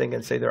nice thing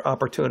and say they're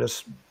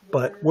opportunists,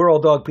 but we're all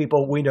dog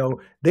people. We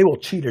know they will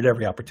cheat at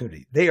every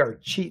opportunity. They are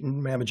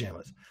cheating mamma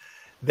jammas.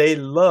 They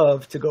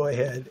love to go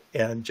ahead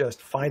and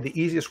just find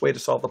the easiest way to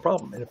solve the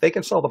problem. And if they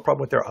can solve the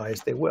problem with their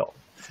eyes, they will.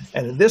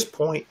 And at this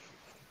point,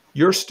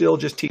 you're still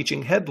just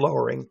teaching head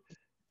lowering,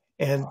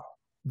 and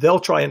they'll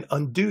try and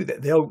undo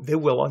that. They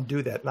will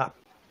undo that, not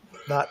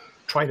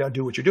trying to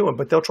undo what you're doing,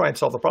 but they'll try and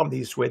solve the problem the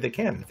easiest way they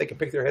can. If they can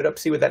pick their head up,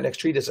 see what that next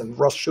treat is, and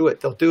rush through it,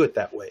 they'll do it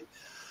that way.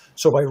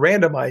 So by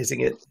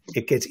randomizing it,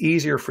 it gets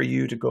easier for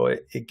you to go.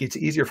 It gets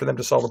easier for them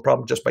to solve the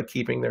problem just by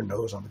keeping their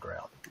nose on the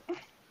ground.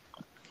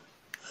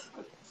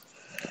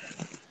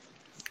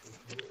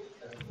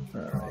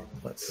 All right,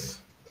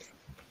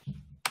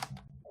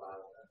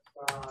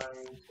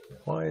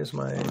 Why is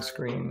my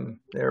screen?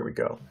 There we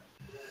go.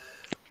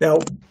 Now,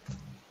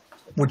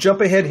 we'll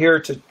jump ahead here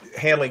to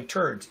handling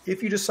turns.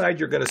 If you decide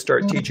you're going to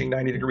start teaching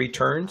 90-degree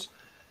turns,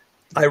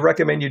 I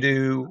recommend you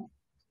do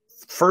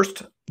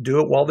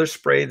it while there's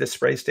spray. The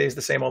spray stays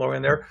the same all the way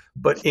in there,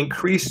 but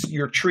increase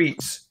your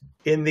treats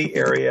in the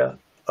area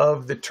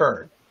of the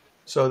turn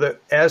so that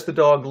as the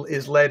dog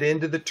is led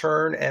into the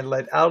turn and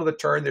led out of the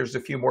turn, there's a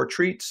few more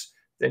treats,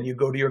 then you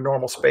go to your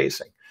normal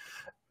spacing.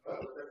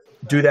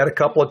 Do that a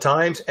couple of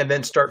times and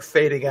then start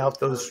fading out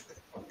those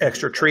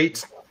extra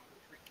treats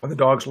when the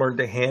dogs learn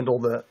to handle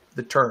the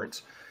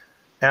turns.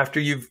 After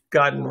you've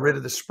gotten rid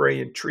of the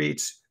spray and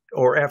treats,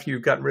 or after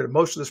you've gotten rid of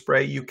most of the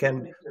spray, you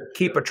can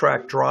keep a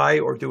track dry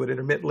or do it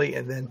intermittently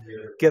and then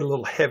get a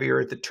little heavier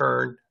at the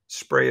turn,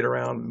 spray it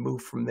around, and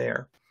move from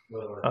there.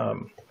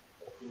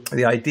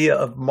 The idea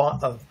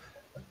of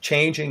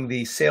changing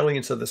the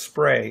salience of the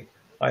spray,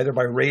 either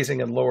by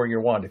raising and lowering your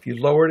wand. If you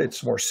lower it,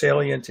 it's more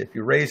salient. If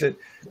you raise it,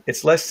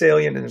 it's less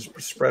salient and it's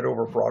spread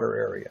over a broader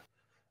area.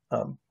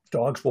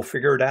 Dogs will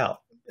figure it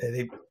out.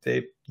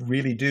 They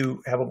really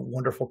do have a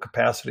wonderful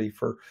capacity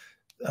for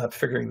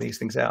figuring these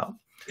things out.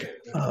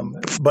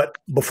 But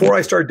before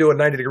I start doing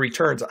 90-degree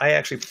turns, I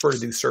actually prefer to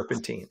do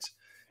serpentines.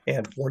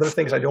 And one of the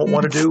things I don't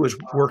want to do is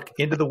work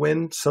into the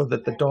wind so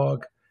that the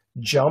dog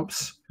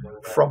jumps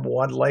from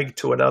one leg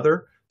to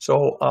another.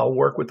 So I'll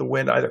work with the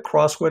wind either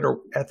crosswind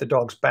or at the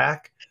dog's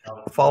back,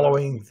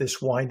 following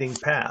this winding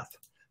path.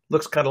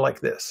 Looks kind of like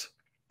this.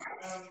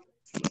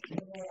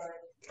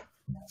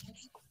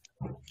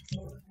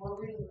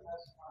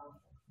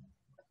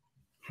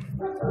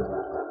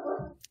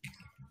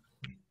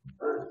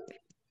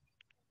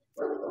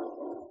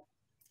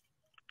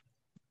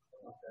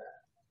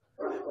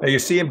 Now you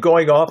see him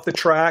going off the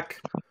track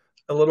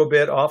a little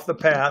bit, off the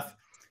path.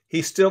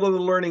 He's still in the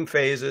learning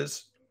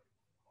phases.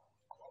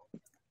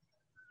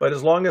 But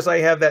as long as I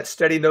have that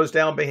steady nose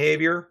down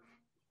behavior,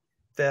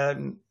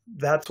 then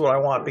that's what I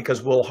want,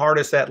 because we'll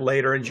harness that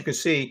later. And you can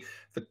see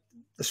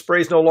the spray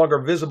is no longer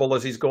visible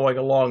as he's going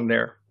along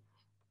there.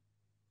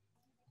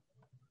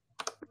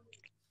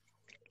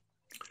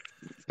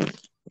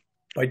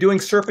 By doing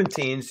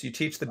serpentines, you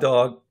teach the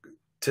dog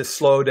to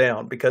slow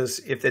down, because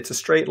if it's a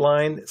straight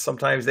line,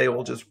 sometimes they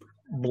will just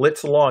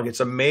blitz along. It's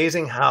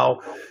amazing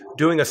how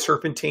doing a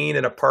serpentine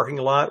in a parking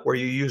lot where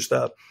you use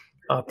the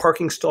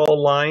parking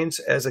stall lines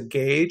as a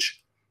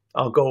gauge.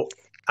 I'll go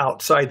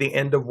outside the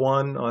end of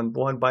one on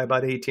one by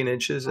about 18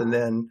 inches and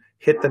then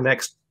hit the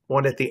next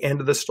one at the end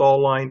of the stall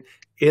line,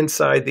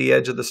 inside the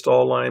edge of the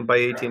stall line by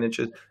 18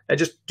 inches, and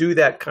just do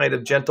that kind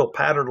of gentle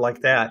pattern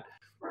like that.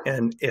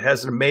 And it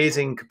has an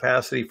amazing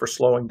capacity for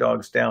slowing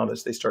dogs down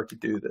as they start to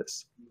do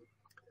this.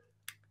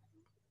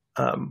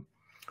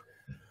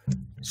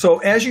 So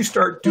as you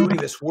start doing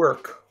this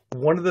work,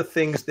 one of the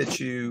things that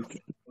you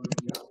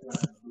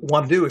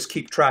want to do is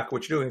keep track of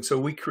what you're doing. So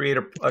we create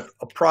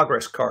a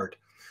progress card,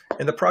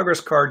 and the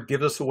progress card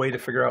gives us a way to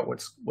figure out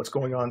what's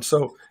going on.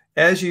 So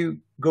as you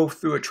go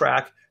through a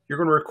track, you're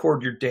going to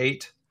record your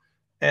date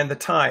and the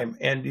time,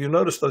 and you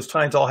notice those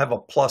times all have a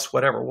plus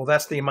whatever. Well,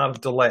 that's the amount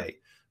of delay.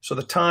 So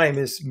the time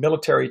is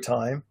military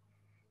time.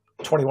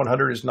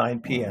 2100 is 9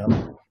 p.m.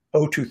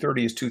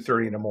 0230 is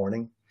 2:30 in the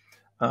morning.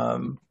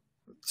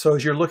 So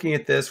as you're looking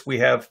at this, we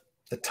have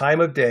the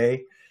time of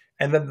day,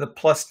 and then the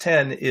plus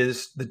 10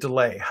 is the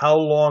delay. How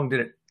long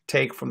did it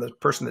take from the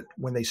person that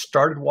when they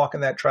started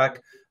walking that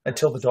track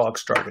until the dog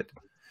started?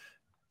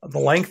 The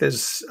length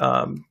is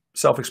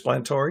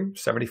self-explanatory,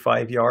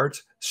 75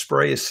 yards.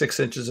 Spray is 6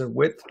 inches in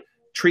width.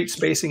 Treat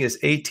spacing is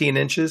 18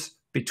 inches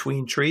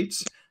between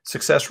treats.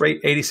 Success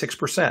rate,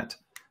 86%.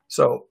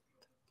 So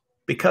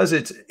because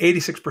it's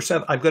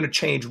 86%, I'm going to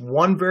change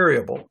one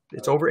variable.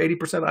 It's over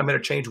 80%. I'm going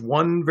to change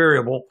one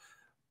variable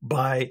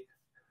by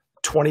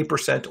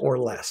 20% or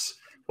less.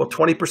 Well,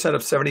 20%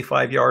 of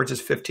 75 yards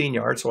is 15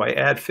 yards. So I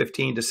add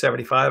 15 to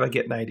 75, I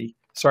get 90.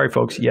 Sorry,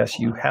 folks. Yes,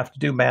 you have to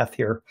do math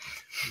here.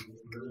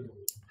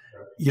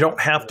 You don't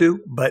have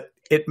to, but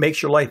it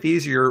makes your life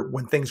easier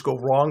when things go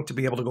wrong to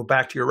be able to go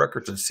back to your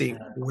records and see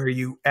where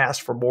you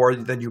asked for more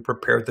than you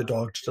prepared the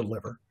dog to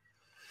deliver.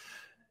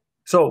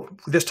 So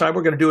this time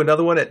we're going to do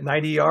another one at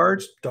 90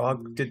 yards.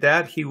 Dog did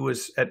that. He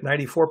was at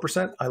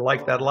 94%. I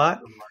like that a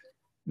lot.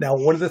 Now,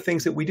 one of the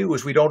things that we do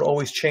is we don't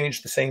always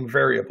change the same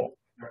variable.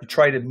 You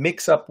try to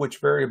mix up which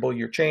variable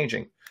you're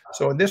changing.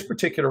 So in this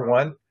particular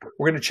one,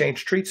 we're going to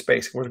change treat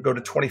spacing. We're going to go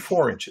to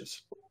 24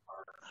 inches.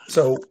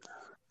 So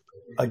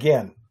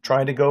again,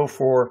 trying to go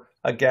for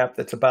a gap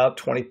that's about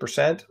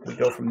 20%. We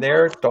go from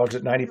there. Dog's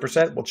at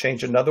 90%. We'll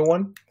change another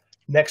one.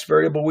 Next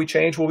variable we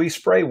change will be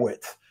spray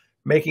width,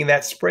 making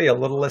that spray a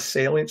little less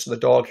salient so the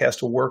dog has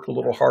to work a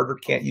little harder,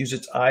 can't use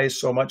its eyes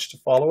so much to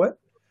follow it.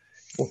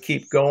 We'll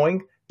keep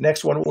going.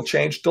 Next one will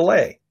change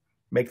delay,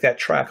 make that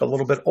track a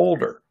little bit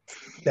older.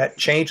 That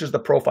changes the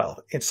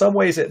profile. In some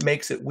ways it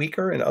makes it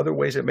weaker, in other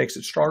ways it makes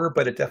it stronger,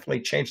 but it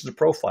definitely changes the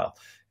profile.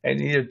 And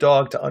you need a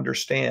dog to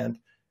understand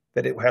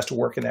that it has to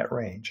work in that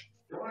range.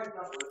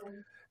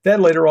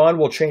 Then later on,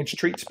 we'll change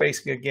treat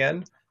spacing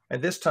again.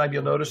 And this time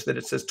you'll notice that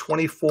it says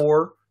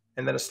 24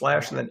 and then a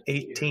slash and then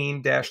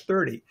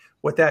 18-30.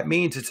 What that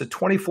means, it's a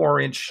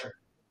 24-inch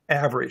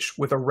average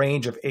with a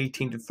range of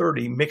 18 to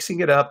 30, mixing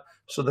it up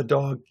so the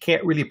dog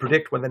can't really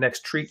predict when the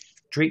next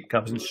treat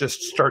comes and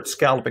just starts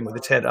scalloping with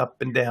its head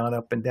up and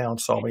down,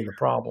 solving the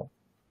problem.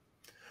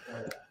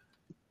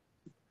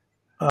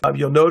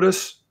 You'll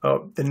notice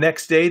the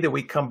next day that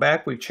we come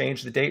back, we've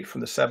changed the date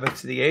from the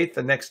 7th to the 8th.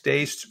 The next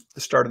day's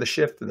the start of the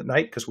shift of the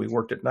night because we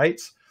worked at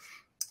nights.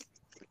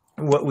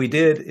 What we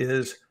did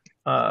is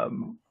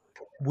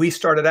we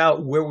started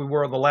out where we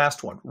were on the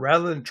last one.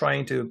 Rather than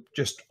trying to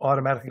just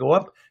automatically go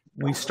up,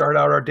 we start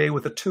out our day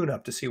with a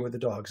tune-up to see where the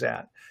dog's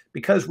at.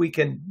 Because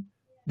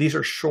these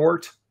are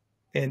short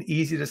and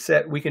easy to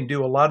set, we can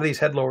do a lot of these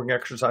head-lowering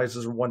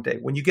exercises in one day.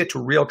 When you get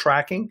to real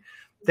tracking,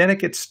 then it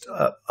gets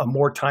a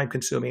more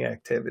time-consuming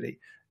activity.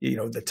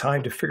 The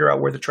time to figure out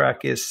where the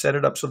track is, set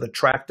it up so the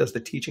track does the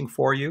teaching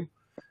for you,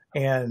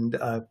 and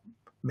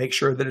make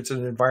sure that it's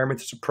an environment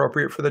that's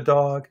appropriate for the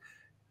dog,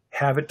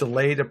 have it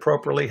delayed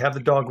appropriately, have the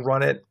dog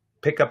run it,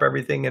 pick up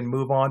everything and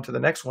move on to the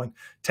next one.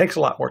 Takes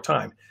a lot more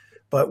time.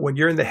 But when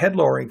you're in the head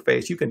lowering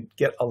phase, you can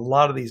get a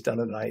lot of these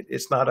done at night.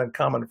 It's not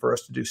uncommon for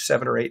us to do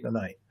 7 or 8 in a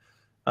night.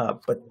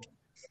 But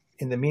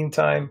in the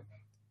meantime,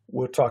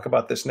 we'll talk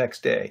about this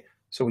next day.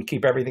 So we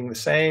keep everything the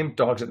same,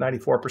 dogs at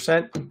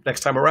 94%. Next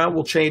time around,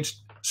 we'll change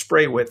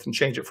spray width and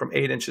change it from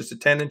 8 inches to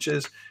 10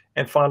 inches.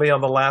 And finally, on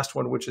the last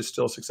one, which is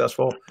still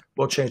successful,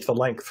 we'll change the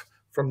length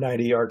from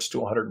 90 yards to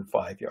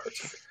 105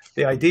 yards.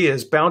 The idea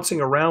is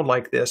bouncing around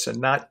like this and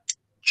not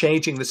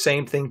changing the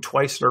same thing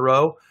twice in a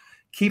row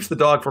keeps the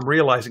dog from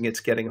realizing it's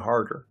getting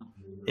harder.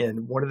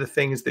 And one of the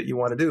things that you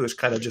want to do is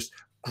kind of just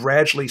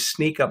gradually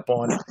sneak up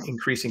on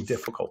increasing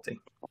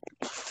difficulty.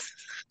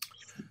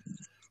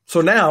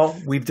 So now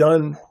we've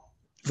done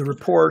the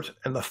report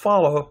and the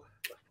follow.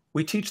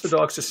 We teach the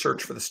dogs to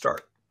search for the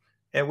start.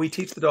 And we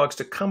teach the dogs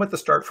to come at the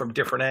start from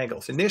different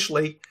angles.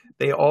 Initially,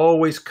 they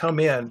always come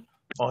in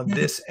on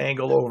this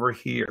angle over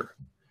here,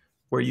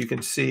 where you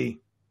can see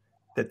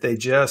that they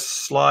just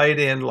slide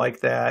in like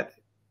that,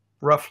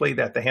 roughly,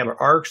 that the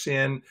handler arcs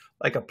in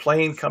like a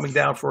plane coming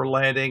down for a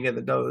landing, and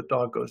the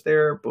dog goes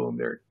there, boom,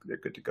 they're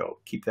good to go.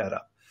 Keep that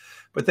up.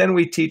 But then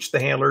we teach the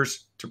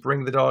handlers to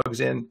bring the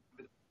dogs in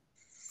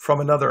from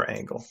another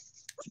angle.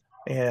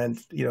 And,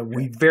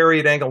 we vary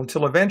at angle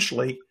until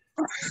eventually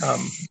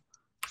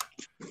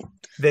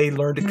they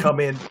learn to come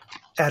in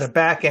at a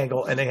back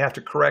angle, and they have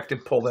to correct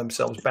and pull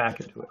themselves back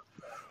into it.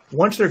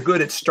 Once they're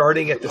good at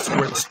starting at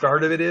where the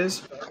start of it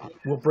is,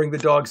 we'll bring the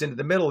dogs into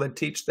the middle and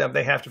teach them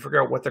they have to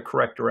figure out what the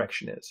correct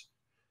direction is.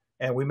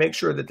 And we make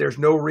sure that there's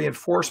no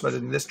reinforcement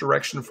in this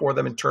direction for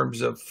them in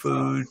terms of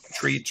food,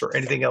 treats, or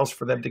anything else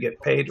for them to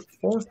get paid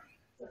for.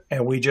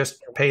 And we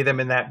just pay them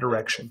in that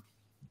direction.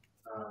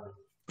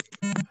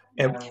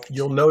 And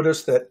you'll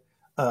notice that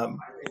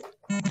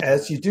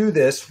as you do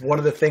this, one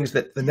of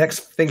the next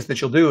things that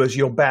you'll do is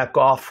you'll back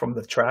off from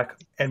the track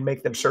and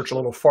make them search a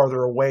little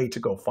farther away to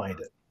go find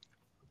it.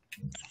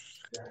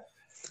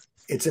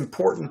 It's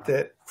important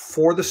that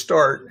for the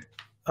start,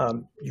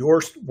 let's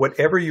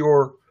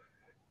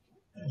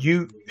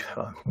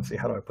see,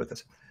 how do I put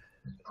this?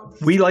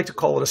 We like to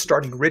call it a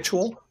starting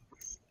ritual,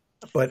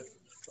 but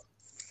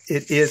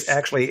it is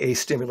actually a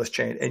stimulus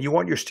chain. And you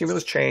want your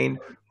stimulus chain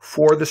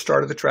for the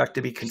start of the track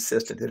to be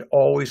consistent. It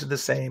always is the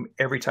same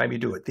every time you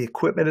do it. The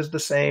equipment is the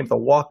same, the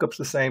walk-up's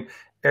the same,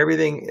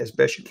 everything as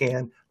best you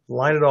can.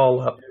 Line it all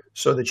up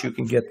so that you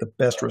can get the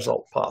best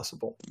result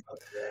possible.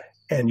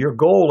 And your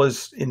goal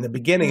is, in the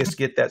beginning, is to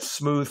get that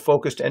smooth,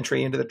 focused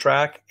entry into the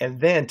track, and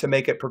then to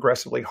make it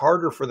progressively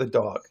harder for the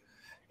dog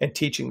and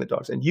teaching the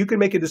dogs. And you can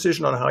make a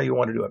decision on how you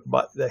want to do it.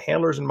 But the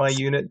handlers in my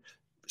unit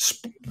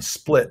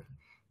split.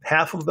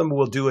 Half of them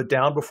will do it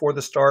down before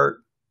the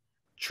start,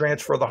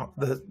 transfer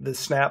the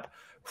snap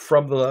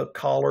from the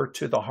collar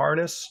to the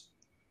harness.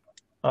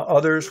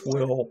 Others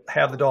will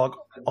have the dog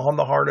on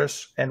the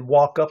harness and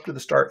walk up to the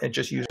start and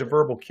just use a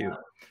verbal cue.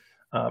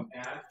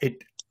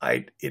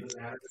 I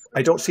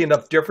don't see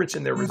enough difference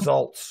in their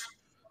results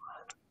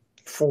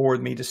for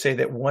me to say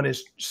that one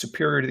is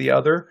superior to the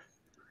other,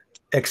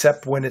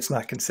 except when it's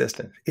not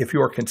consistent. If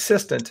you're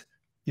consistent,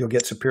 you'll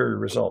get superior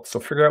results. So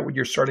figure out what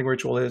your starting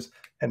ritual is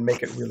and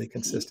make it really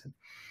consistent.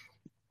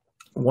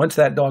 Once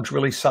that dog's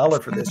really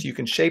solid for this, you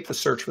can shape the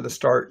search for the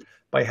start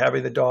by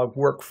having the dog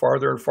work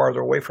farther and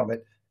farther away from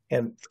it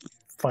and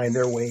find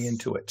their way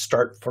into it.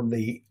 Start from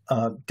the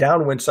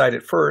downwind side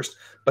at first,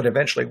 but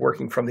eventually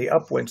working from the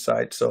upwind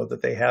side so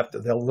that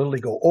they'll literally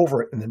go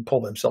over it and then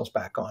pull themselves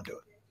back onto it.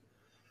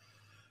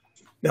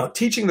 Now,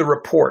 teaching the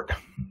report.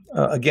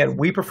 Again,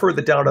 we prefer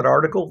the down at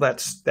article.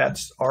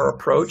 That's our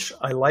approach.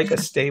 I like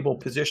a stable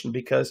position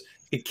because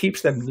it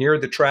keeps them near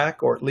the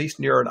track, or at least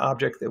near an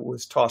object that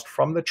was tossed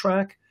from the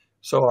track.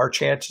 So our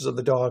chances of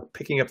the dog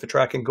picking up the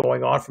track and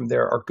going on from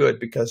there are good,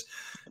 because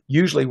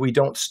usually we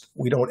don't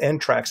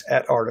end tracks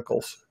at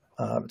articles.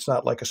 It's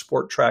not like a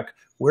sport track.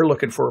 We're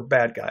looking for a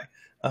bad guy.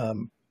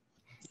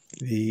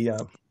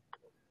 The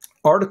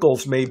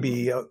articles may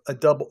be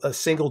a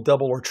single,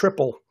 double, or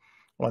triple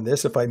on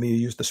this, if I may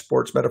use the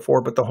sports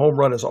metaphor, but the home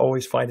run is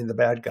always finding the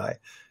bad guy.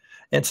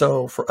 And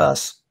so for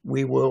us,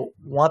 we will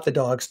want the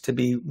dogs to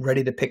be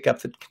ready to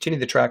continue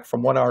the track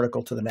from one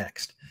article to the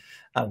next.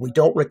 We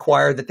don't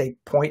require that they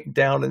point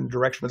down in the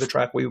direction of the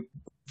track.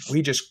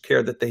 We just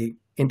care that they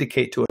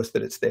indicate to us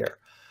that it's there.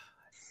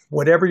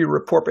 Whatever your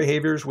report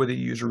behaviors, whether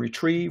you use a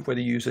retrieve, whether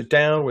you use a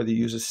down, whether you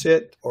use a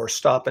sit or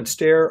stop and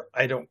stare,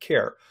 I don't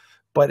care.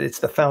 But it's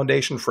the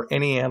foundation for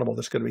any animal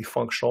that's going to be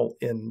functional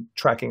in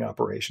tracking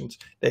operations.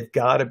 They've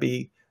got to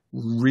be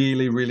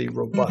really, really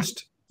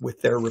robust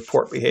with their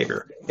report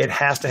behavior. It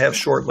has to have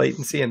short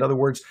latency. In other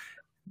words,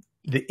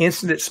 the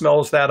instant it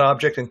smells that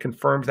object and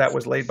confirms that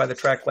was laid by the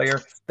track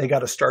layer, they got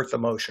to start the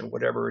motion,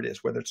 whatever it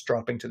is, whether it's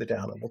dropping to the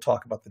down, and we'll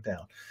talk about the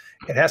down.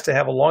 It has to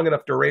have a long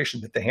enough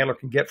duration that the handler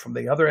can get from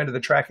the other end of the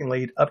tracking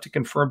lead up to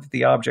confirm that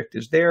the object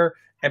is there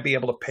and be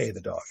able to pay the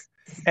dog.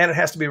 And it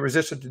has to be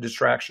resistant to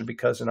distraction,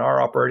 because in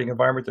our operating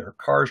environment, there are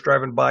cars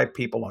driving by,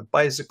 people on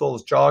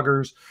bicycles,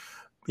 joggers,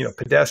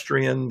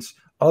 pedestrians,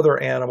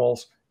 other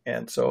animals.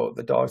 And so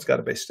the dog's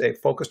got to stay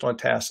focused on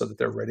tasks so that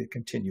they're ready to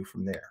continue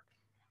from there.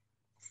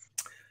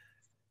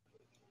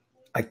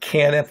 I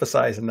can't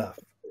emphasize enough.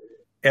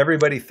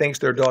 Everybody thinks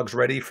their dog's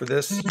ready for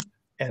this,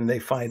 and they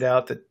find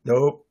out that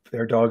nope,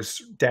 their dog's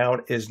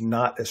down is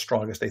not as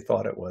strong as they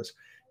thought it was.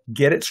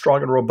 Get it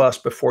strong and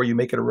robust before you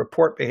make it a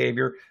report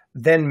behavior,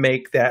 then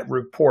make that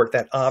report,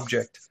 that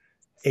object,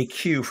 a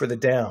cue for the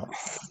down,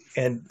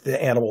 and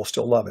the animal will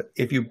still love it.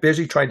 If you're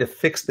busy trying to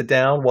fix the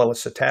down while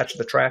it's attached to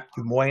the track,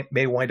 you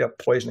may wind up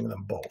poisoning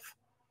them both.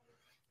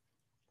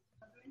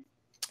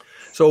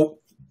 So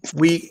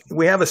we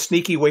have a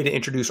sneaky way to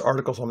introduce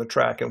articles on the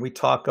track, and we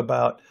talk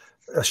about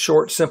a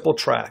short, simple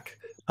track.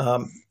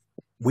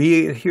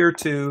 We adhere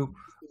to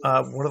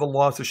one of the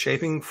laws of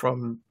shaping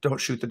from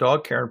Don't Shoot the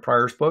Dog, Karen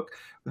Pryor's book,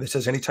 that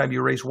says anytime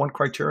you raise one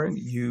criterion,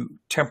 you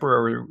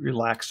temporarily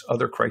relax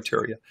other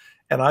criteria.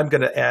 And I'm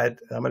going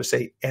to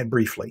say, and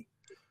briefly.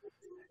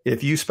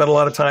 If you spend a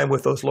lot of time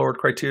with those lowered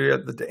criteria,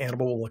 the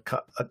animal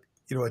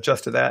will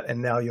adjust to that,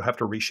 and now you'll have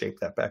to reshape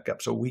that back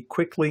up. So we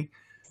quickly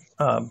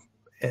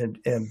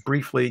and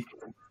briefly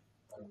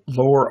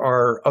lower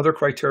our other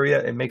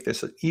criteria and make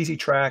this an easy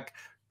track,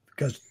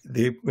 because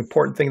the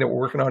important thing that we're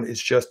working on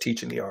is just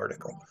teaching the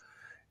article.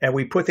 And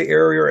we put the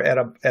area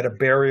at a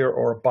barrier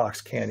or a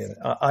box canyon.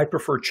 I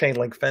prefer chain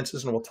link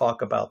fences, and we'll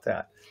talk about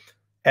that.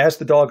 As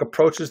the dog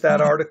approaches that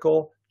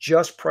article,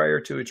 just prior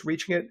to its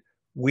reaching it,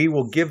 we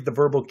will give the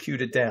verbal cue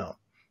to down,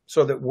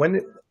 so that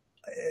when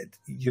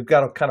you've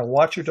got to kind of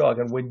watch your dog,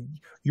 and when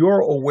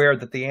you're aware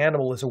that the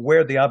animal is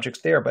aware the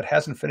object's there but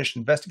hasn't finished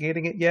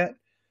investigating it yet,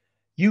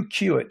 you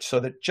cue it so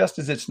that just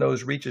as its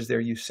nose reaches there,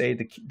 you say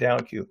the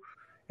down cue.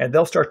 And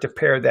they'll start to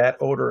pair that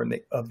odor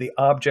of the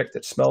object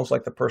that smells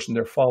like the person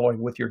they're following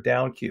with your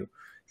down cue.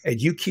 And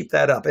you keep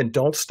that up and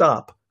don't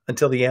stop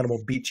until the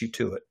animal beats you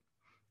to it.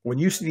 When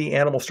you see the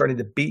animal starting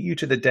to beat you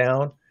to the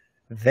down,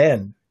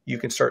 then you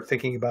can start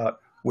thinking about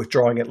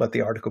withdrawing it, let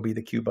the article be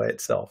the cue by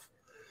itself.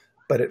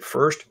 But at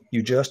first,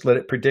 you just let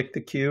it predict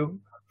the cue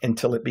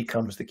until it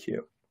becomes the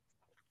cue.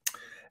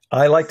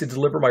 I like to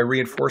deliver my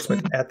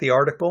reinforcement at the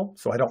article,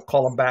 so I don't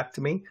call them back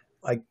to me.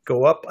 I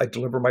go up, I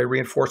deliver my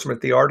reinforcement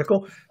at the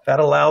article. That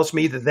allows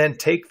me to then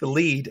take the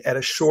lead at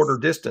a shorter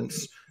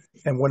distance.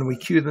 And when we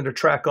cue them to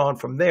track on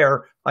from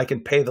there, I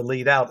can pay the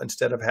lead out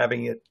instead of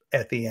having it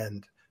at the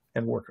end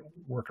and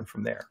working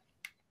from there.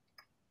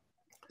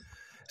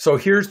 So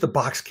here's the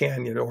box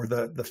canyon, or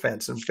the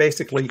fence. And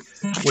basically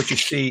what you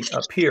see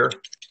up here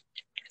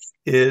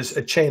is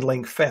a chain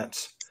link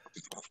fence.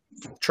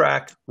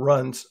 Track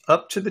runs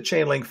up to the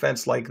chain link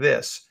fence like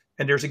this,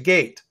 and there's a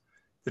gate.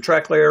 The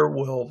track layer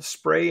will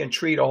spray and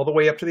treat all the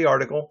way up to the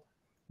article,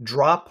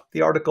 drop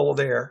the article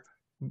there,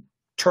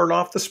 turn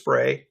off the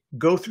spray,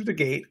 go through the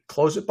gate,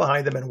 close it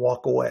behind them, and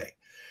walk away.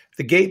 If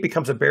the gate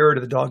becomes a barrier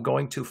to the dog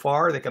going too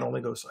far, they can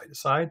only go side to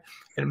side,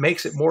 and it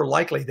makes it more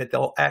likely that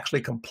they'll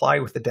actually comply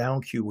with the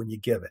down cue when you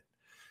give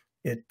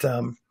it.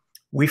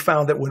 We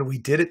found that when we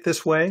did it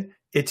this way,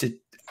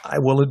 I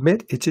will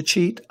admit, it's a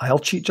cheat. I'll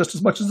cheat just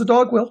as much as the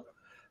dog will.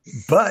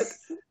 But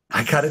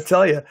I got to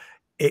tell you,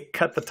 it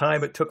cut the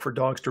time it took for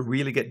dogs to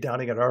really get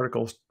downing at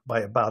articles by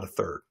about a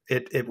third.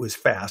 It was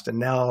fast. And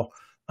now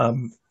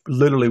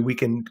literally we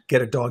can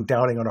get a dog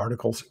downing on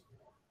articles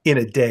in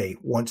a day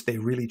once they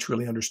really,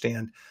 truly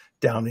understand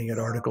downing at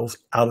articles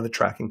out of the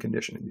tracking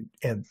condition.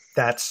 And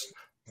that's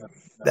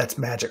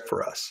magic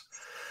for us.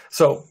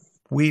 So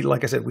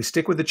like I said, we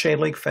stick with the chain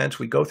link fence.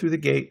 We go through the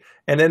gate.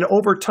 And then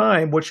over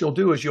time, what you'll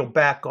do is you'll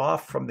back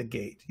off from the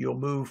gate. You'll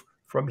move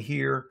from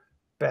here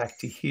back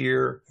to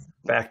here,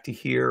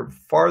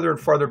 farther and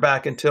farther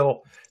back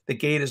until the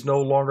gate is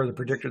no longer the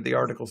predictor of the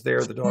articles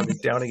there. The dog is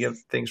downing at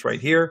things right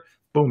here.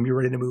 Boom, you're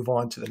ready to move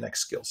on to the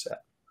next skill set.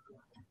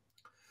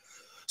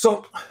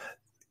 So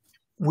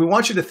we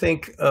want you to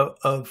think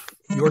of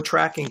your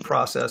tracking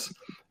process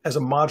as a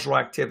modular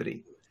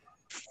activity.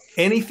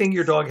 Anything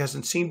your dog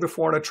hasn't seen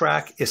before on a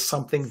track is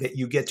something that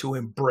you get to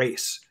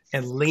embrace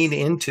and lean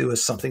into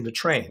as something to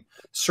train.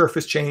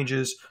 Surface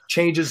changes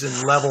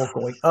in level,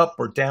 going up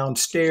or down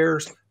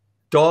stairs,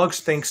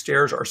 Dogs think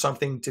stairs are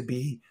something to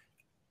be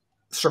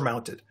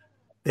surmounted.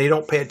 They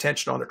don't pay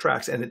attention on the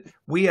tracks. And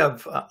we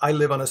have, I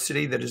live on a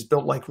city that is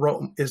built like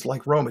Rome,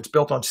 It's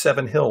built on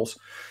 7 hills.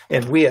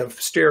 And we have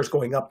stairs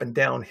going up and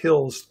down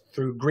hills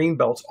through green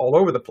belts all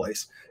over the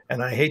place.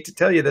 And I hate to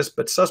tell you this,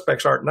 but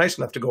suspects aren't nice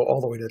enough to go all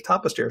the way to the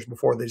top of stairs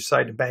before they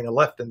decide to bang a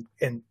left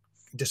and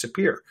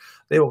disappear.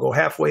 They will go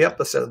halfway up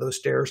a set of those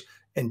stairs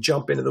and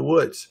jump into the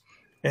woods.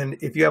 And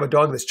if you have a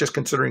dog that's just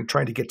considering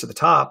trying to get to the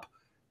top,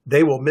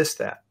 they will miss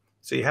that.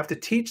 So you have to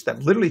teach them,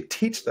 literally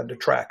teach them to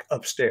track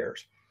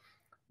upstairs.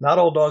 Not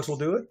all dogs will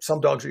do it. Some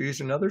dogs are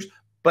easier than others,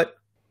 but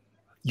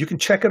you can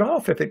check it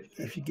off if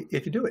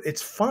you do it.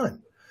 It's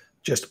fun.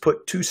 Just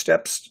put 2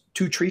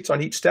 treats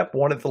on each step,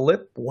 one at the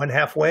lip, one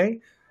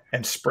halfway,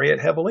 and spray it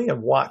heavily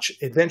and watch.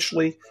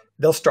 Eventually,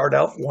 they'll start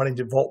out wanting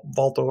to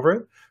vault over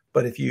it,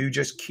 but if you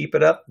just keep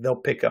it up, they'll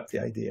pick up the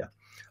idea.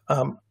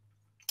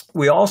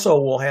 We also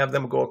will have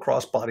them go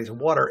across bodies of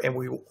water, and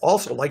we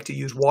also like to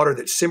use water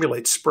that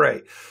simulates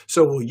spray.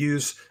 So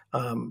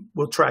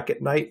we'll track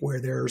at night where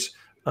there's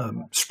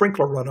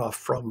sprinkler runoff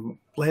from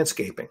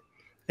landscaping,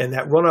 and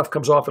that runoff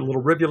comes off in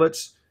little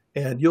rivulets,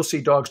 and you'll see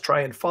dogs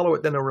try and follow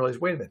it. Then they'll realize,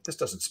 wait a minute, this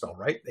doesn't smell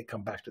right. They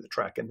come back to the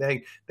track, and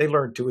they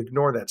learn to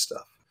ignore that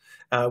stuff.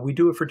 We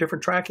do it for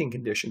different tracking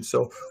conditions.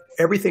 So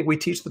everything we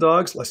teach the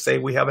dogs, let's say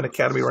we have an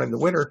academy running in the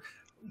winter,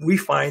 we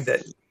find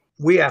that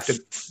we have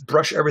to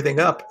brush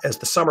everything up as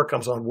the summer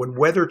comes on. When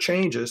weather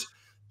changes,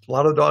 a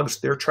lot of the dogs,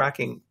 their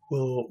tracking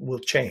will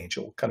change.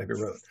 It will kind of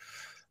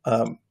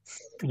erode.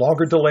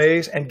 Longer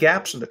delays and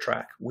gaps in the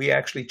track. We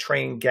actually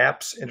train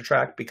gaps in the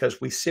track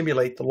because we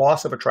simulate the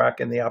loss of a track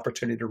and the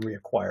opportunity to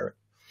reacquire it.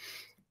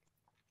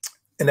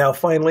 And now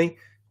finally,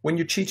 when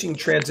you're teaching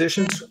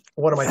transitions,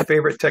 one of my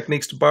favorite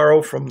techniques to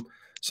borrow from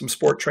some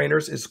sport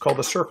trainers is called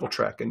the circle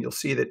track. And you'll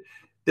see that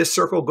this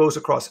circle goes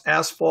across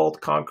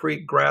asphalt,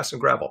 concrete, grass, and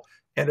gravel.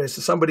 And as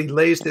somebody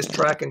lays this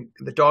track and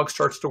the dog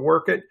starts to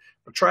work it,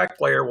 the track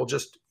player will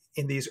just,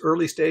 in these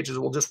early stages,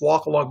 will just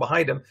walk along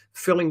behind him,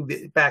 filling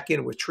it back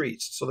in with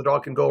treats. So the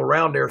dog can go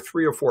around there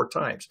 3 or 4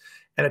 times.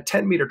 And a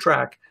 10-meter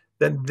track,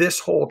 then this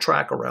whole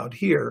track around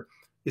here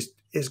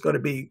is going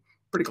to be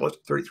pretty close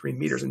to 33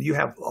 meters. And you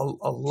have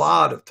a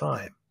lot of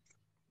time.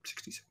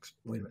 66,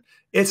 wait a minute.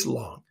 It's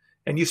long.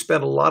 And you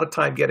spend a lot of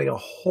time getting a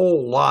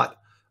whole lot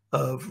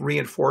of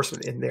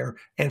reinforcement in there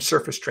and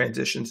surface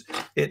transitions.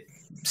 It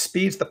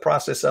speeds the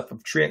process up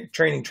of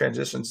training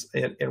transitions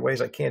in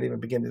ways I can't even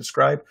begin to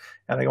describe.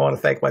 And I want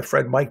to thank my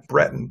friend Mike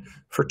Breton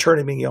for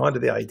turning me on to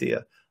the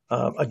idea.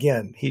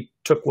 Again, he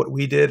took what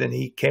we did and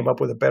he came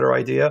up with a better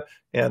idea,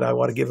 and I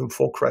want to give him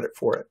full credit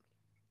for it.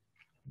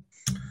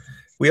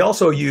 We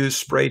also use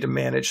spray to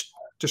manage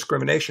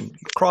discrimination,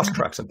 cross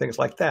tracks and things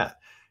like that.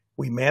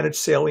 We manage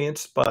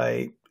salience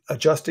by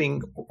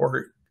adjusting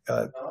or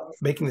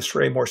making the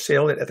spray more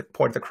salient at the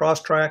point of the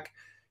cross track.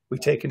 We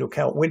take into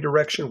account wind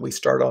direction. We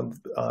start on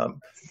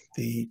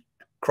the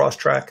cross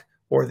track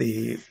or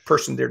the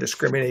person they're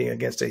discriminating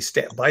against,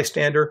 a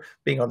bystander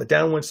being on the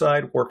downwind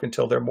side, work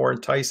until they're more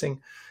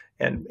enticing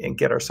and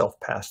get ourselves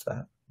past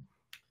that.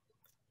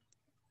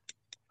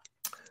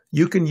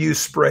 You can use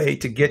spray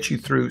to get you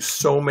through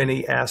so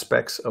many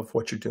aspects of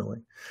what you're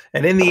doing.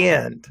 And in the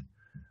end,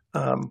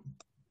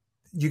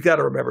 you got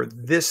to remember,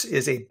 this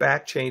is a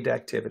back-chained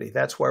activity.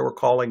 That's why we're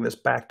calling this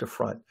back to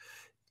front.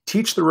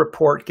 Teach the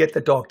report, get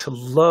the dog to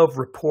love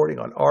reporting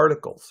on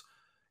articles,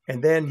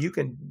 and then you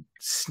can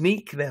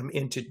sneak them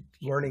into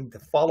learning to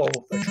follow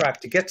the track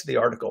to get to the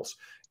articles.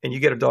 And you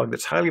get a dog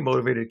that's highly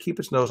motivated to keep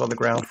its nose on the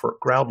ground for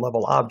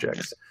ground-level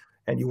objects,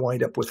 and you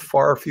wind up with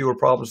far fewer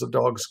problems of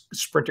dogs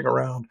sprinting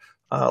around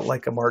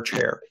like a March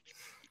hare.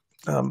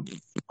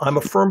 I'm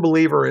a firm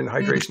believer in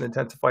hydration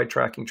intensified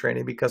tracking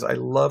training because I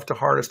love to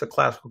harness the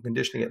classical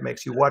conditioning it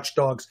makes. You watch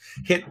dogs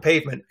hit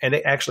pavement and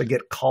they actually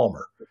get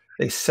calmer.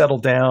 They settle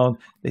down,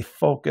 they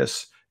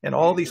focus, and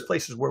all these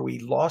places where we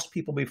lost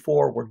people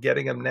before, we're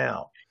getting them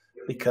now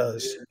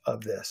because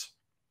of this.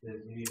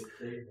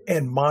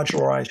 And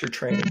modularize your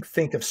training.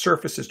 Think of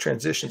surfaces,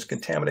 transitions,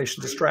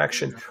 contamination,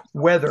 distraction,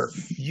 weather,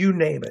 you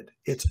name it.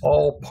 It's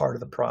all part of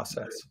the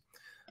process.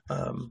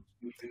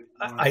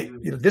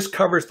 This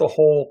covers the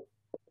whole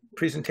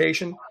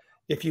presentation.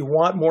 If you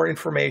want more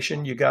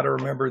information, you got to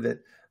remember that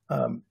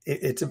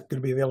it's going to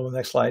be available on the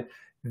next slide.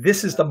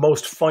 This is the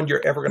most fun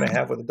you're ever going to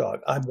have with a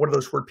dog. I'm one of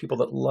those weird people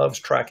that loves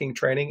tracking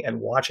training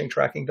and watching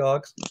tracking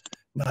dogs.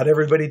 Not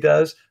everybody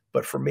does,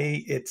 but for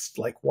me, it's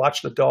like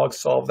watch the dog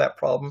solve that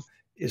problem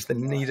is the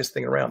neatest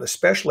thing around,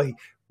 especially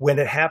when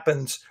it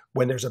happens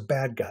when there's a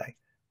bad guy.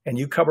 And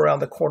you come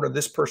around the corner,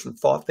 this person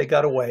thought they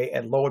got away,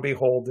 and lo and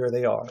behold, there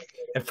they are.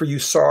 And for you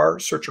SAR,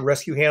 search and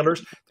rescue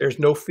handlers, there's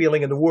no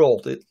feeling in the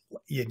world.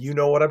 You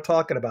know what I'm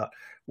talking about.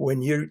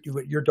 When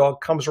your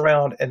dog comes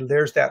around and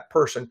there's that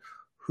person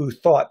who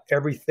thought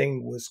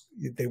everything was,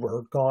 they were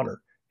a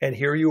goner. And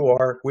here you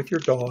are with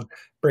your dog,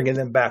 bringing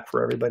them back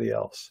for everybody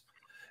else.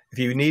 If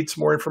you need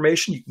some more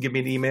information, you can give me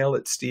an email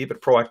at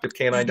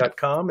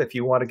steve@proactivecanine.com. If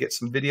you want to get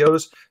some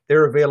videos,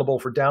 they're available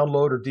for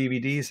download or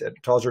DVDs at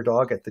Tozzer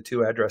Dog at the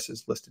 2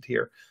 addresses listed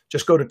here.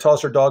 Just go to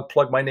Tozzer Dog,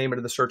 plug my name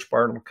into the search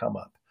bar, and it'll come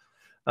up.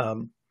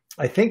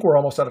 I think we're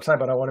almost out of time,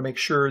 but I want to make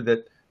sure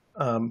that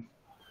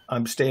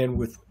I'm staying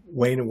with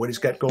Wayne and what he's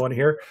got going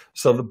here.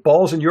 So the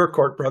ball's in your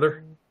court,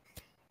 brother.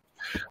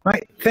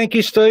 Mate, thank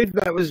you, Steve.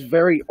 That was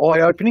very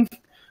eye-opening.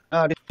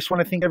 I just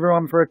want to thank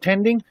everyone for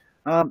attending.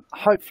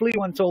 Hopefully,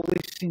 once all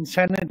this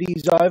insanity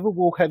is over,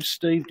 we'll have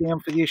Steve down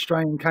for the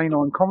Australian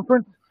Canine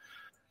Conference.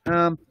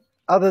 Other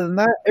than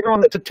that,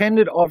 everyone that's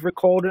attended, I've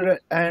recorded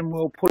it and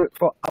we'll put it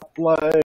for upload